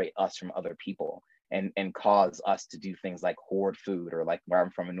separate us from other people and cause us to do things like hoard food, or like where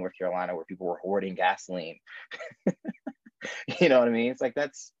I'm from in North Carolina, where people were hoarding gasoline. You know what I mean?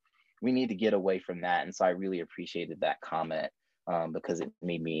 It's we need to get away from that. And so I really appreciated that comment, because it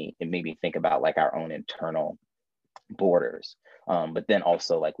made me think about our own internal borders. But then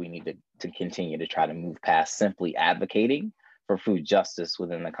also we need to continue to try to move past simply advocating for food justice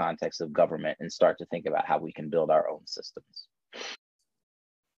within the context of government and start to think about how we can build our own systems.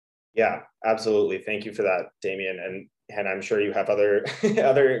 Yeah, absolutely. Thank you for that, Damien. And Hannah, I'm sure you have other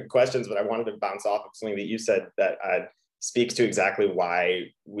other questions, but I wanted to bounce off of something that you said that speaks to exactly why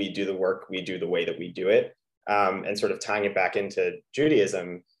we do the work we do the way that we do it. And sort of tying it back into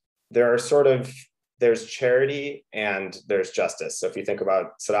Judaism, there's charity and there's justice. So if you think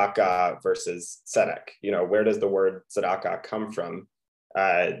about tzedakah versus tzedek, where does the word tzedakah come from?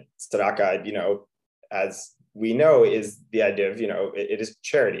 Tzedakah, as we know, is the idea of, it is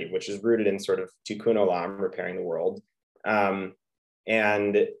charity, which is rooted in sort of tikkun olam, repairing the world.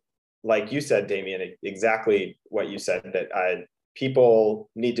 And like you said, Damien, exactly what you said, that people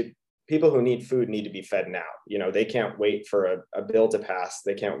who need food need to be fed now. They can't wait for a bill to pass.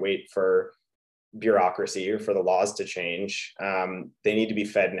 They can't wait for bureaucracy or for the laws to change. They need to be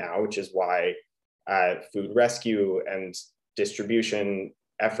fed now, which is why food rescue and distribution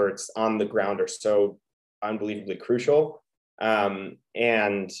efforts on the ground are so unbelievably crucial.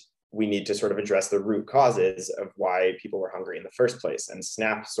 And we need to sort of address the root causes of why people were hungry in the first place. And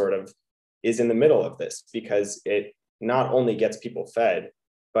SNAP sort of is in the middle of this, because it not only gets people fed,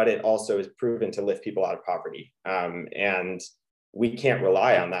 but it also is proven to lift people out of poverty. And we can't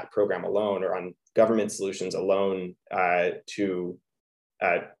rely on that program alone or on government solutions alone to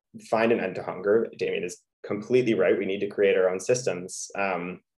find an end to hunger. Damien is completely right. We need to create our own systems.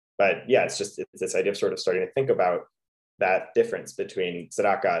 But yeah, it's this idea of sort of starting to think about that difference between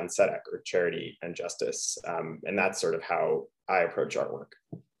tzedakah and tzedek, or charity and justice. And that's sort of how I approach our work.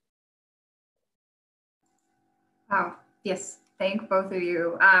 Wow. Yes. Thank both of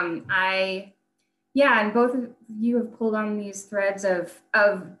you. And both of you have pulled on these threads of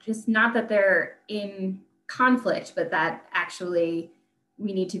just not that they're in conflict, but that actually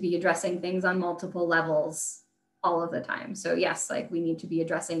we need to be addressing things on multiple levels all of the time. So yes, like we need to be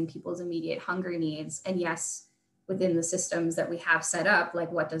addressing people's immediate hunger needs. And yes, within the systems that we have set up,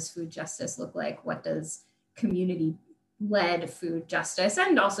 like what does food justice look like? What does community-led food justice?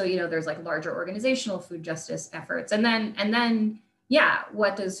 And also, there's like larger organizational food justice efforts. And then, yeah,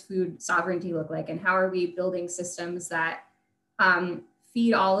 what does food sovereignty look like? And how are we building systems that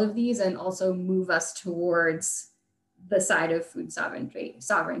feed all of these and also move us towards the side of food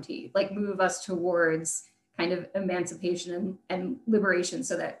sovereignty, like move us towards kind of emancipation and liberation,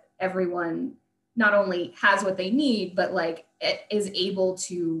 so that everyone not only has what they need, but like it is able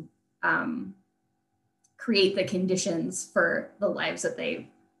to create the conditions for the lives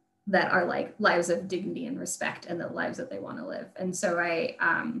that are like lives of dignity and respect, and the lives that they want to live. And so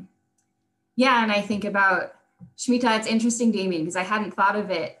and I think about Shmita, it's interesting, Damien, because I hadn't thought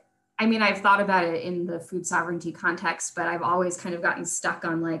of it. I mean, I've thought about it in the food sovereignty context, but I've always kind of gotten stuck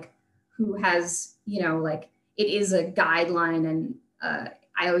on like who has, like it is a guideline, and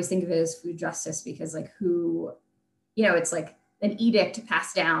I always think of it as food justice because like who, it's like an edict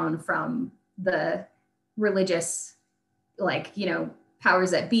passed down from the religious, like,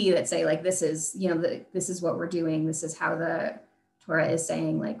 powers that be that say like, this is, this is what we're doing. This is how the Torah is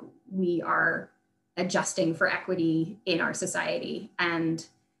saying, like, we are adjusting for equity in our society. And,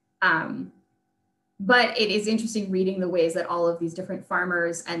 but it is interesting reading the ways that all of these different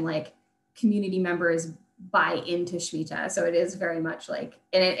farmers and like community members buy into Shmita. So it is very much like,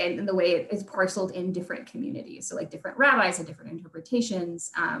 and the way it is parceled in different communities. So like different rabbis had different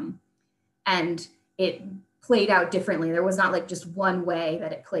interpretations, and it played out differently. There was not like just one way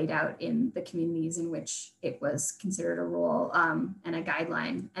that it played out in the communities in which it was considered a rule and a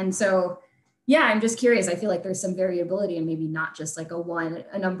guideline. And so, yeah, I'm just curious. I feel like there's some variability, and maybe not just like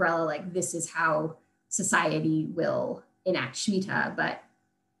an umbrella, like this is how society will enact Shmita, but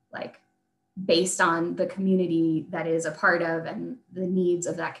like based on the community that is a part of and the needs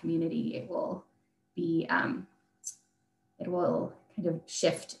of that community, it will be, it will kind of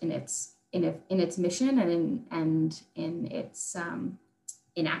shift in its mission and in its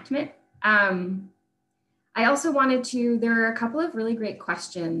enactment. I also there are a couple of really great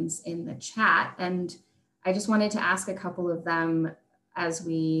questions in the chat, and I just wanted to ask a couple of them as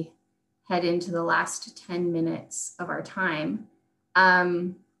we head into the last 10 minutes of our time.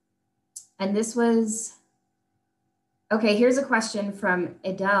 And this was, okay, here's a question from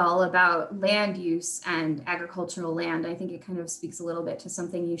Adele about land use and agricultural land. I think it kind of speaks a little bit to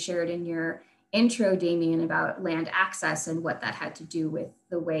something you shared in your intro, Damien, about land access and what that had to do with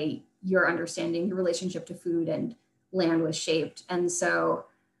the way your understanding your relationship to food and land was shaped. And so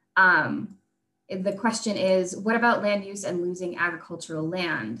the question is, what about land use and losing agricultural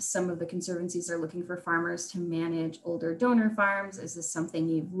land? Some of the conservancies are looking for farmers to manage older donor farms. Is this something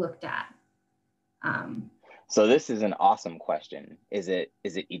you've looked at? So this is an awesome question. Is it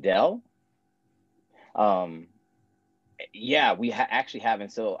Edel? Yeah, we actually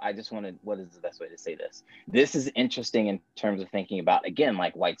haven't. So I just wanted, what is the best way to say this? This is interesting in terms of thinking about, again,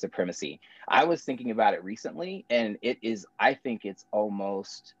 like white supremacy. I was thinking about it recently, and I think it's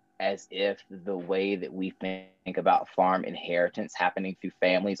almost as if the way that we think about farm inheritance happening through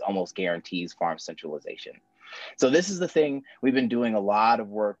families almost guarantees farm centralization. So this is the thing, we've been doing a lot of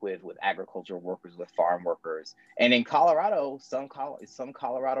work with agricultural workers, with farm workers. And in Colorado, some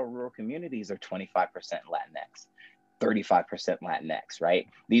Colorado rural communities are 25% Latinx, 35% Latinx, right?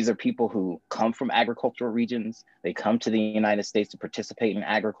 These are people who come from agricultural regions. They come to the United States to participate in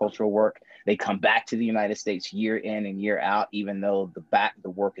agricultural work. They come back to the United States year in and year out, even though the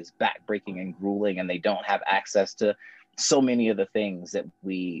work is backbreaking and grueling, and they don't have access to so many of the things that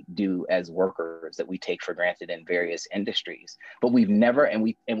we do as workers that we take for granted in various industries. But we've never,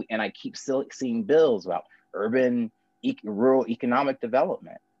 and I keep still seeing bills about rural economic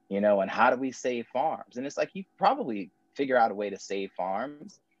development, and how do we save farms? And it's like, you probably figure out a way to save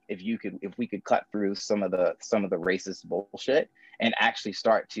farms if we could cut through some of the racist bullshit and actually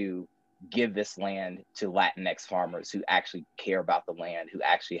start to give this land to Latinx farmers who actually care about the land, who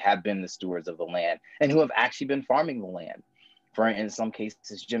actually have been the stewards of the land, and who have actually been farming the land for, in some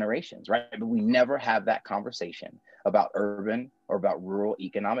cases, generations, right? But we never have that conversation about urban or about rural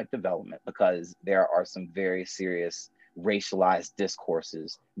economic development, because there are some very serious racialized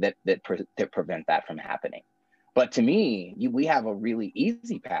discourses that prevent that from happening. But to me, we have a really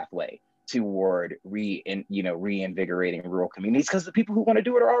easy pathway toward reinvigorating rural communities, because the people who want to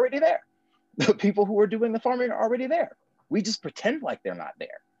do it are already there. The people who are doing the farming are already there. We just pretend like they're not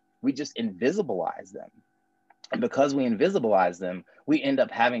there. We just invisibilize them. And because we invisibilize them, we end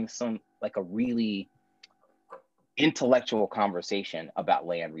up having a really intellectual conversation about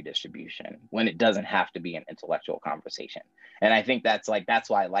land redistribution, when it doesn't have to be an intellectual conversation. And I think that's why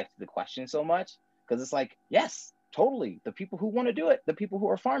I liked the question so much, because it's like, yes, totally. The people who want to do it, the people who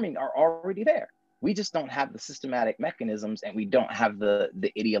are farming are already there. We just don't have the systematic mechanisms, and we don't have the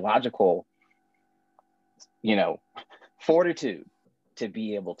ideological, fortitude to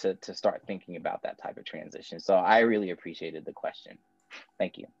be able to start thinking about that type of transition. So I really appreciated the question.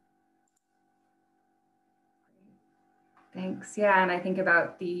 Thank you. Thanks. Yeah, and I think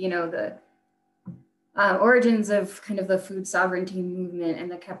about the origins of kind of the food sovereignty movement and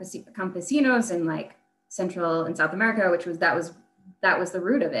the campesinos in like Central and South America, that was the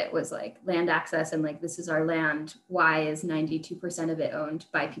root of it, was like land access and like, this is our land. Why is 92% of it owned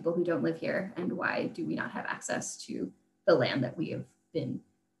by people who don't live here? And why do we not have access to the land that we have been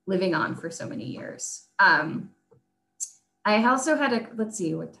living on for so many years? I also had let's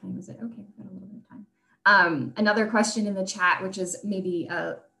see, what time is it? Okay, we've got a little bit of time. Another question in the chat, which is maybe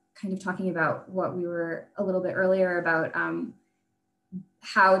kind of talking about what we were a little bit earlier about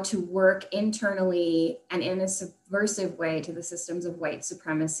how to work internally and in a subversive way to the systems of white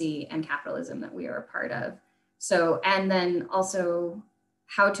supremacy and capitalism that we are a part of. So, and then also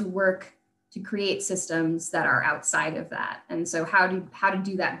how to work to create systems that are outside of that. And so how to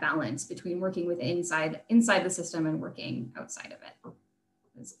do that balance between working with inside the system and working outside of it.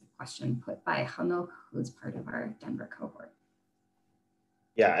 Is a question put by Hanok, who's part of our Denver cohort.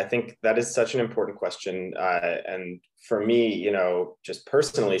 Yeah, I think that is such an important question. And for me, just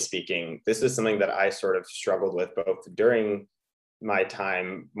personally speaking, this is something that I sort of struggled with both during my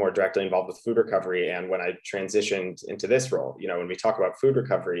time more directly involved with food recovery and when I transitioned into this role. When we talk about food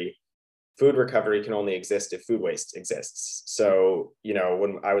recovery can only exist if food waste exists. So,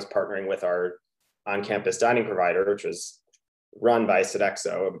 when I was partnering with our on-campus dining provider, which was run by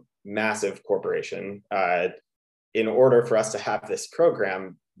Sodexo, a massive corporation, in order for us to have this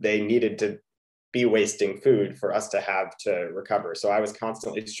program, they needed to be wasting food for us to have to recover. So I was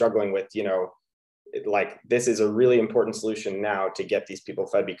constantly struggling with, this is a really important solution now to get these people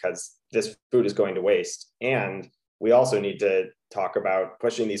fed, because this food is going to waste. And we also need to talk about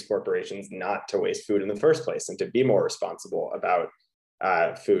pushing these corporations not to waste food in the first place and to be more responsible about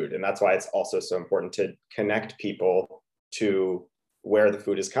food. And that's why it's also so important to connect people to where the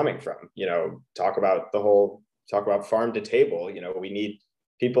food is coming from. Talk about farm to table.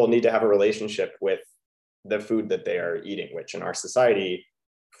 People need to have a relationship with the food that they are eating, which in our society,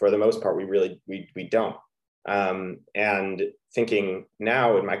 for the most part, we don't. And thinking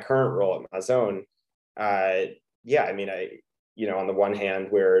now in my current role at Mazon, on the one hand,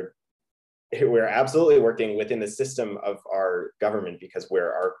 we're absolutely working within the system of our government, because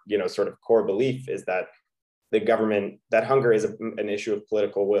our sort of core belief is that that hunger is an issue of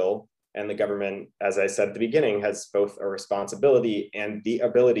political will. And the government, as I said at the beginning, has both a responsibility and the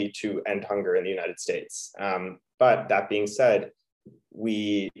ability to end hunger in the United States. But that being said,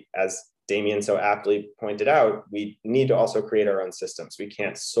 we, as Damien so aptly pointed out, we need to also create our own systems. We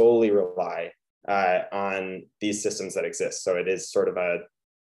can't solely rely on these systems that exist. So it is sort of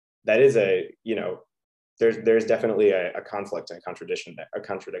there's definitely a conflict and a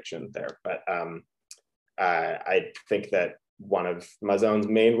contradiction there. But I think that one of Mazon's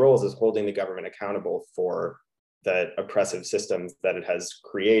main roles is holding the government accountable for the oppressive systems that it has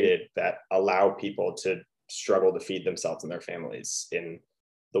created that allow people to struggle to feed themselves and their families in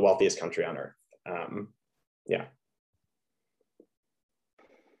the wealthiest country on earth.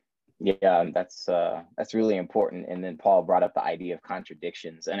 Yeah, that's really important. And then Paul brought up the idea of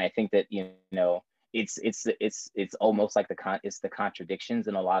contradictions, and I think that it's almost like it's the contradictions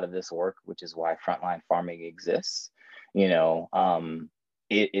in a lot of this work, which is why frontline farming exists.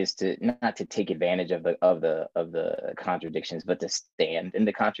 It is to not to take advantage of the contradictions, but to stand in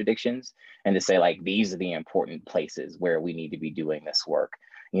the contradictions and to say, like, these are the important places where we need to be doing this work.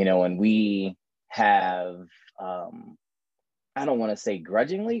 And we have I don't want to say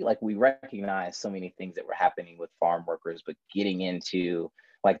grudgingly, like, we recognize so many things that were happening with farm workers, but getting into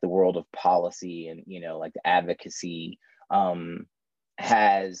like the world of policy and, you know, like the advocacy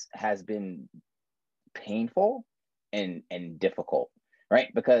has been painful and difficult, right?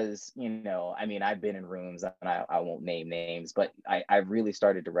 Because, you know, I mean, I've been in rooms, and I won't name names, but I really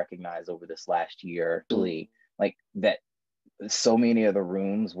started to recognize over this last year, really, like that so many of the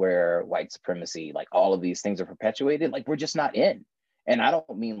rooms where white supremacy, like all of these things are perpetuated, like we're just not in. And I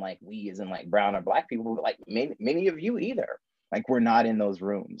don't mean like we as in like brown or black people, but like many of you either. Like we're not in those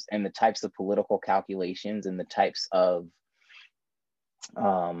rooms, and the types of political calculations and the types of,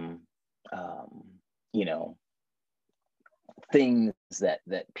 you know, things that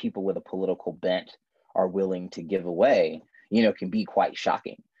people with a political bent are willing to give away, you know, can be quite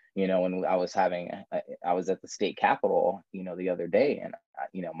shocking. You know, when I was at the state capitol, you know, the other day, and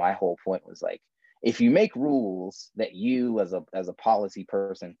you know, my whole point was like, if you make rules that you as a policy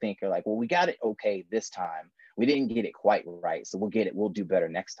person think are like, well, we got it okay this time, we didn't get it quite right, so we'll do better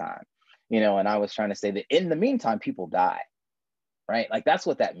next time. You know, and I was trying to say that in the meantime, people die, right? Like that's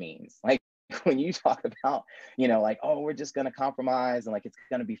what that means. Like when you talk about, you know, like, oh, we're just going to compromise and like it's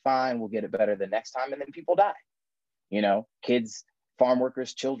going to be fine, we'll get it better the next time, and then people die. You know, kids, farm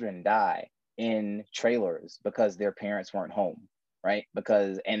workers, children die in trailers because their parents weren't home, right?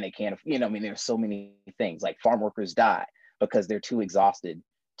 And they can't, you know, I mean, there's so many things. Like farm workers die because they're too exhausted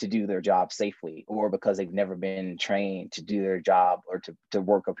to do their job safely, or because they've never been trained to do their job or to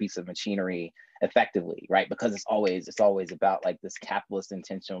work a piece of machinery effectively, right? Because it's always about like this capitalist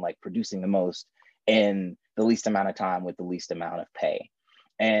intention, like producing the most in the least amount of time with the least amount of pay.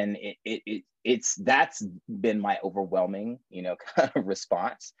 And that's been my overwhelming, you know, kind of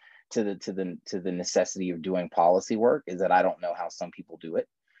response to the necessity of doing policy work, is that I don't know how some people do it,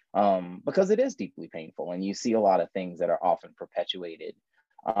 because it is deeply painful, and you see a lot of things that are often perpetuated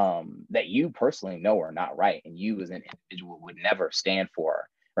that you personally know are not right, and you as an individual would never stand for,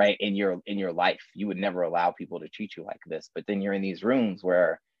 right? In your life, you would never allow people to treat you like this, but then you're in these rooms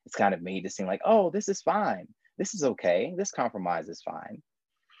where it's kind of made to seem like, oh, this is fine, this is okay, this compromise is fine.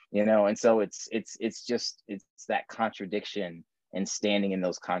 You know, and so it's that contradiction, and standing in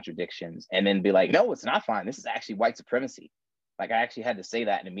those contradictions, and then be like, no, it's not fine, this is actually white supremacy. Like I actually had to say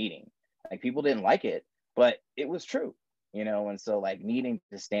that in a meeting. Like people didn't like it, but it was true, you know. And so like needing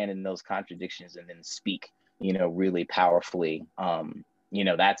to stand in those contradictions and then speak, you know, really powerfully, you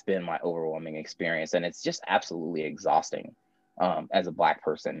know, that's been my overwhelming experience, and it's just absolutely exhausting. As a Black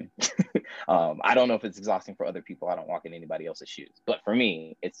person. I don't know if it's exhausting for other people. I don't walk in anybody else's shoes, but for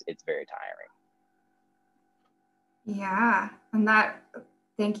me, it's very tiring. Yeah, and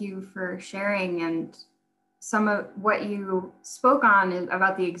thank you for sharing. And some of what you spoke on is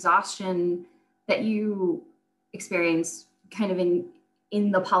about the exhaustion that you experience kind of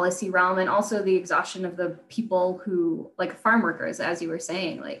in the policy realm, and also the exhaustion of the people who, like farm workers, as you were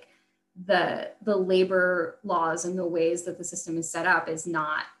saying, like the labor laws and the ways that the system is set up is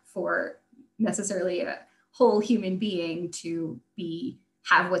not for necessarily a whole human being to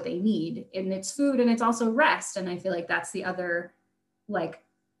have what they need, and it's food, and it's also rest. And I feel like that's the other, like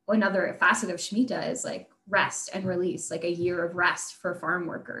another facet of Shemitah is like rest and release, like a year of rest for farm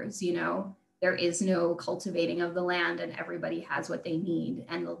workers. You know, there is no cultivating of the land, and everybody has what they need,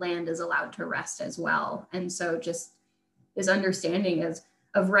 and the land is allowed to rest as well. And so just this understanding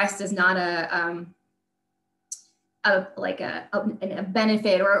of rest is not a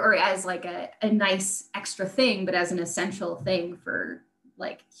benefit or as like a nice extra thing, but as an essential thing for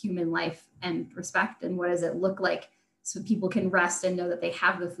like human life and respect. And what does it look like so people can rest and know that they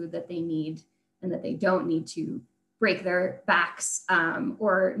have the food that they need, and that they don't need to break their backs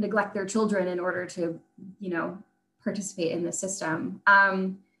or neglect their children in order to, you know, participate in the system.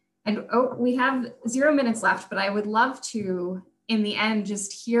 We have 0 minutes left, but I would love to, in the end,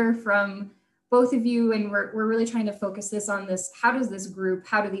 just hear from both of you. And we're really trying to focus this on this. How does this group,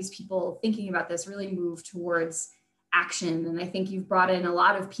 how do these people thinking about this really move towards action? And I think you've brought in a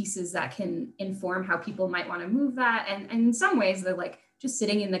lot of pieces that can inform how people might want to move that. And in some ways, they're like just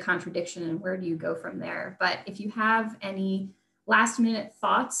sitting in the contradiction, and where do you go from there? But if you have any last minute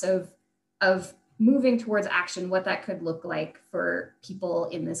thoughts of moving towards action, what that could look like for people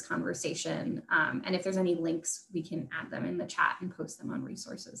in this conversation. And if there's any links, we can add them in the chat and post them on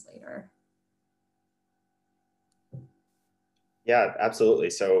resources later. Yeah, absolutely.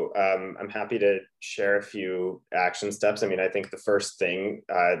 So I'm happy to share a few action steps. I mean, I think the first thing,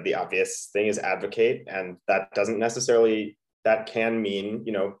 the obvious thing is advocate. And that can mean,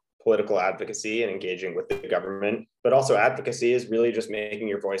 you know, political advocacy and engaging with the government, but also advocacy is really just making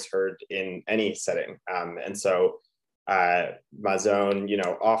your voice heard in any setting. And so Mazon, you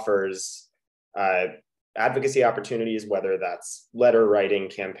know, offers advocacy opportunities, whether that's letter writing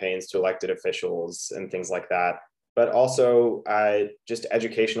campaigns to elected officials and things like that, but also just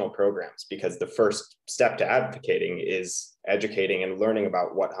educational programs, because the first step to advocating is educating and learning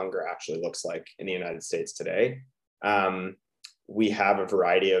about what hunger actually looks like in the United States today. We have a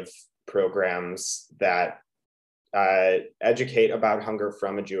variety of programs that educate about hunger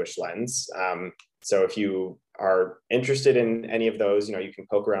from a Jewish lens. So if you are interested in any of those, you can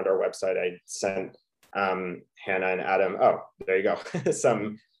poke around our website. I sent Hannah and Adam, oh, there you go,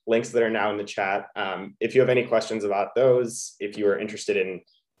 some links that are now in the chat. If you have any questions about those, if you are interested in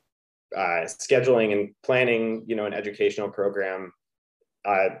scheduling and planning, an educational program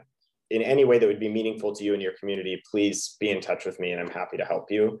in any way that would be meaningful to you and your community, please be in touch with me and I'm happy to help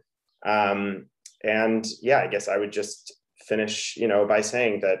you. And yeah, I guess I would just finish, by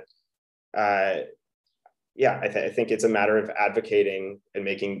saying that, I think it's a matter of advocating and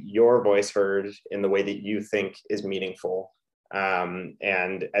making your voice heard in the way that you think is meaningful,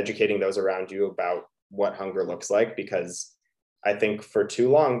 and educating those around you about what hunger looks like. Because I think for too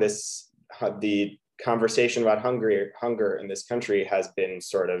long, the conversation about hunger in this country has been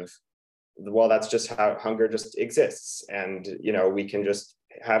sort of, well, that's just how hunger just exists. And, we can just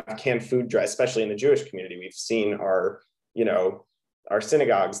have canned food, especially in the Jewish community. We've seen our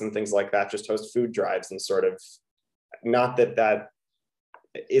synagogues and things like that just host food drives, and sort of, not that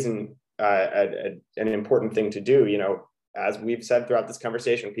isn't an important thing to do. As we've said throughout this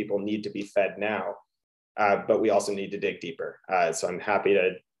conversation, people need to be fed now, but we also need to dig deeper. So I'm happy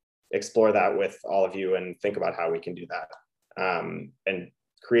to explore that with all of you and think about how we can do that, and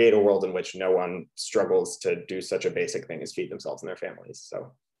create a world in which no one struggles to do such a basic thing as feed themselves and their families.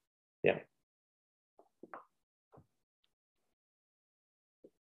 So, yeah.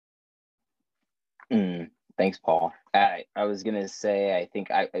 Thanks, Paul. I was gonna say, I think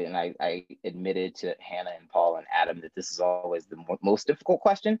I admitted to Hannah and Paul and Adam that this is always the most difficult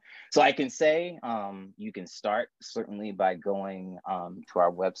question. So I can say, you can start certainly by going to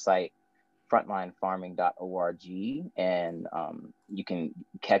our website, frontlinefarming.org, and you can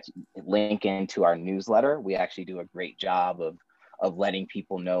link into our newsletter. We actually do a great job of letting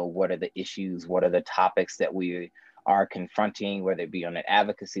people know what are the issues, what are the topics that we are confronting, whether it be on an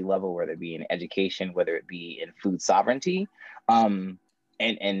advocacy level, whether it be in education, whether it be in food sovereignty,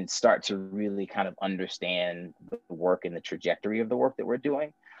 and start to really kind of understand the work and the trajectory of the work that we're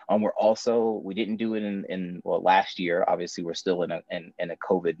doing. We didn't do it in last year. Obviously, we're still in a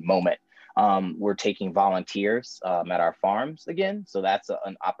COVID moment. We're taking volunteers at our farms again. So that's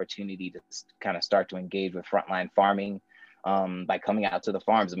an opportunity to kind of start to engage with frontline farming by coming out to the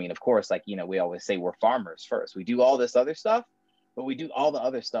farms. I mean, of course, we always say we're farmers first. We do all this other stuff, but we do all the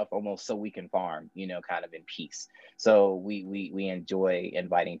other stuff almost so we can farm, kind of in peace. So we enjoy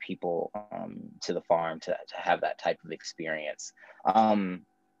inviting people to the farm to have that type of experience.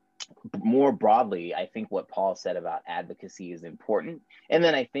 More broadly, I think what Paul said about advocacy is important. And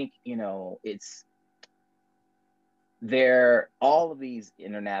then I think, all of these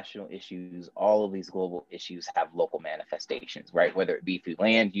international issues, all of these global issues have local manifestations, right? Whether it be through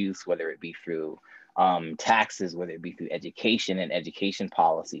land use, whether it be through taxes, whether it be through education and education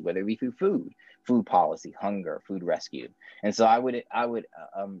policy, whether it be through food policy, hunger, food rescue. And so I would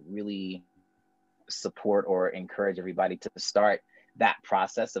really support or encourage everybody to start that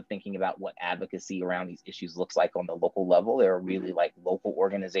process of thinking about what advocacy around these issues looks like on the local level. There are really local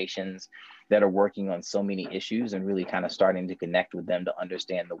organizations that are working on so many issues, and really kind of starting to connect with them to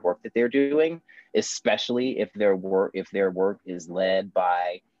understand the work that they're doing, especially if their work is led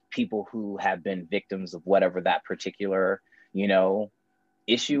by people who have been victims of whatever that particular,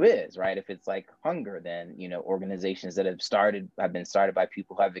 issue is, right? If it's like hunger, then, organizations that have been started by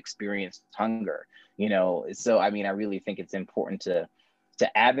people who have experienced hunger, So, I really think it's important to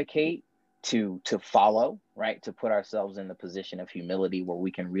advocate, to follow, right? To put ourselves in the position of humility where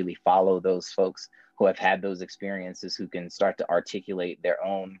we can really follow those folks who have had those experiences, who can start to articulate their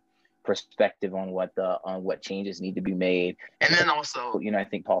own perspective on what changes need to be made. And then also, I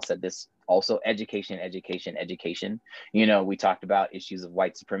think Paul said this also, education. We talked about issues of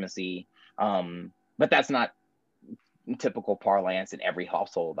white supremacy, but that's not typical parlance in every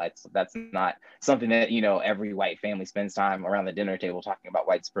household. That's not something that, every white family spends time around the dinner table talking about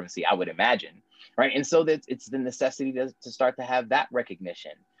white supremacy, I would imagine, right? And so it's the necessity to start to have that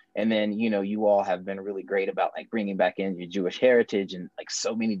recognition. And then, you all have been really great about bringing back in your Jewish heritage and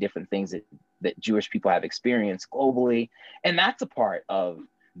so many different things that Jewish people have experienced globally. And that's a part of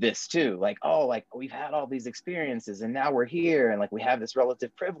this too. We've had all these experiences and now we're here and we have this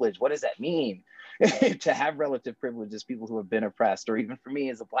relative privilege. What does that mean to have relative privilege as people who have been oppressed, or even for me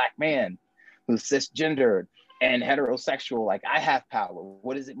as a Black man? who's cisgendered and heterosexual, like I have power.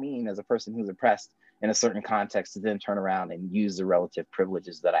 What does it mean as a person who's oppressed in a certain context to then turn around and use the relative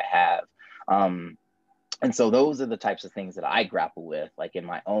privileges that I have? And so those are the types of things that I grapple with, like in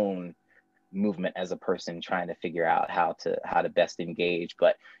my own movement as a person, trying to figure out how to best engage.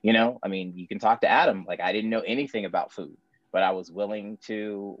 But, you know, I mean, you can talk to Adam. Like, I didn't know anything about food, but I was willing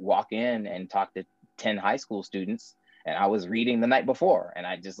to walk in and talk to 10 high school students, and I was reading the night before, and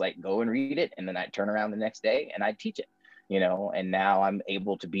I just like go and read it, and then I turn around the next day and I teach it, you know. And now I'm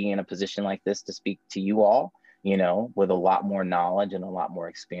able to be in a position like this to speak to you all, you know, with a lot more knowledge and a lot more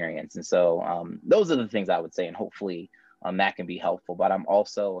experience. And so those are the things I would say, and hopefully that can be helpful. But I'm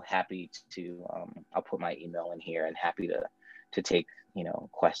also happy to I'll put my email in here, and happy to take, you know,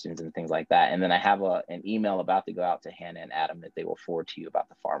 questions and things like that. And then I have an email about to go out to Hannah and Adam that they will forward to you about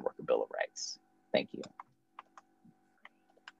the Farm Worker Bill of Rights. Thank you.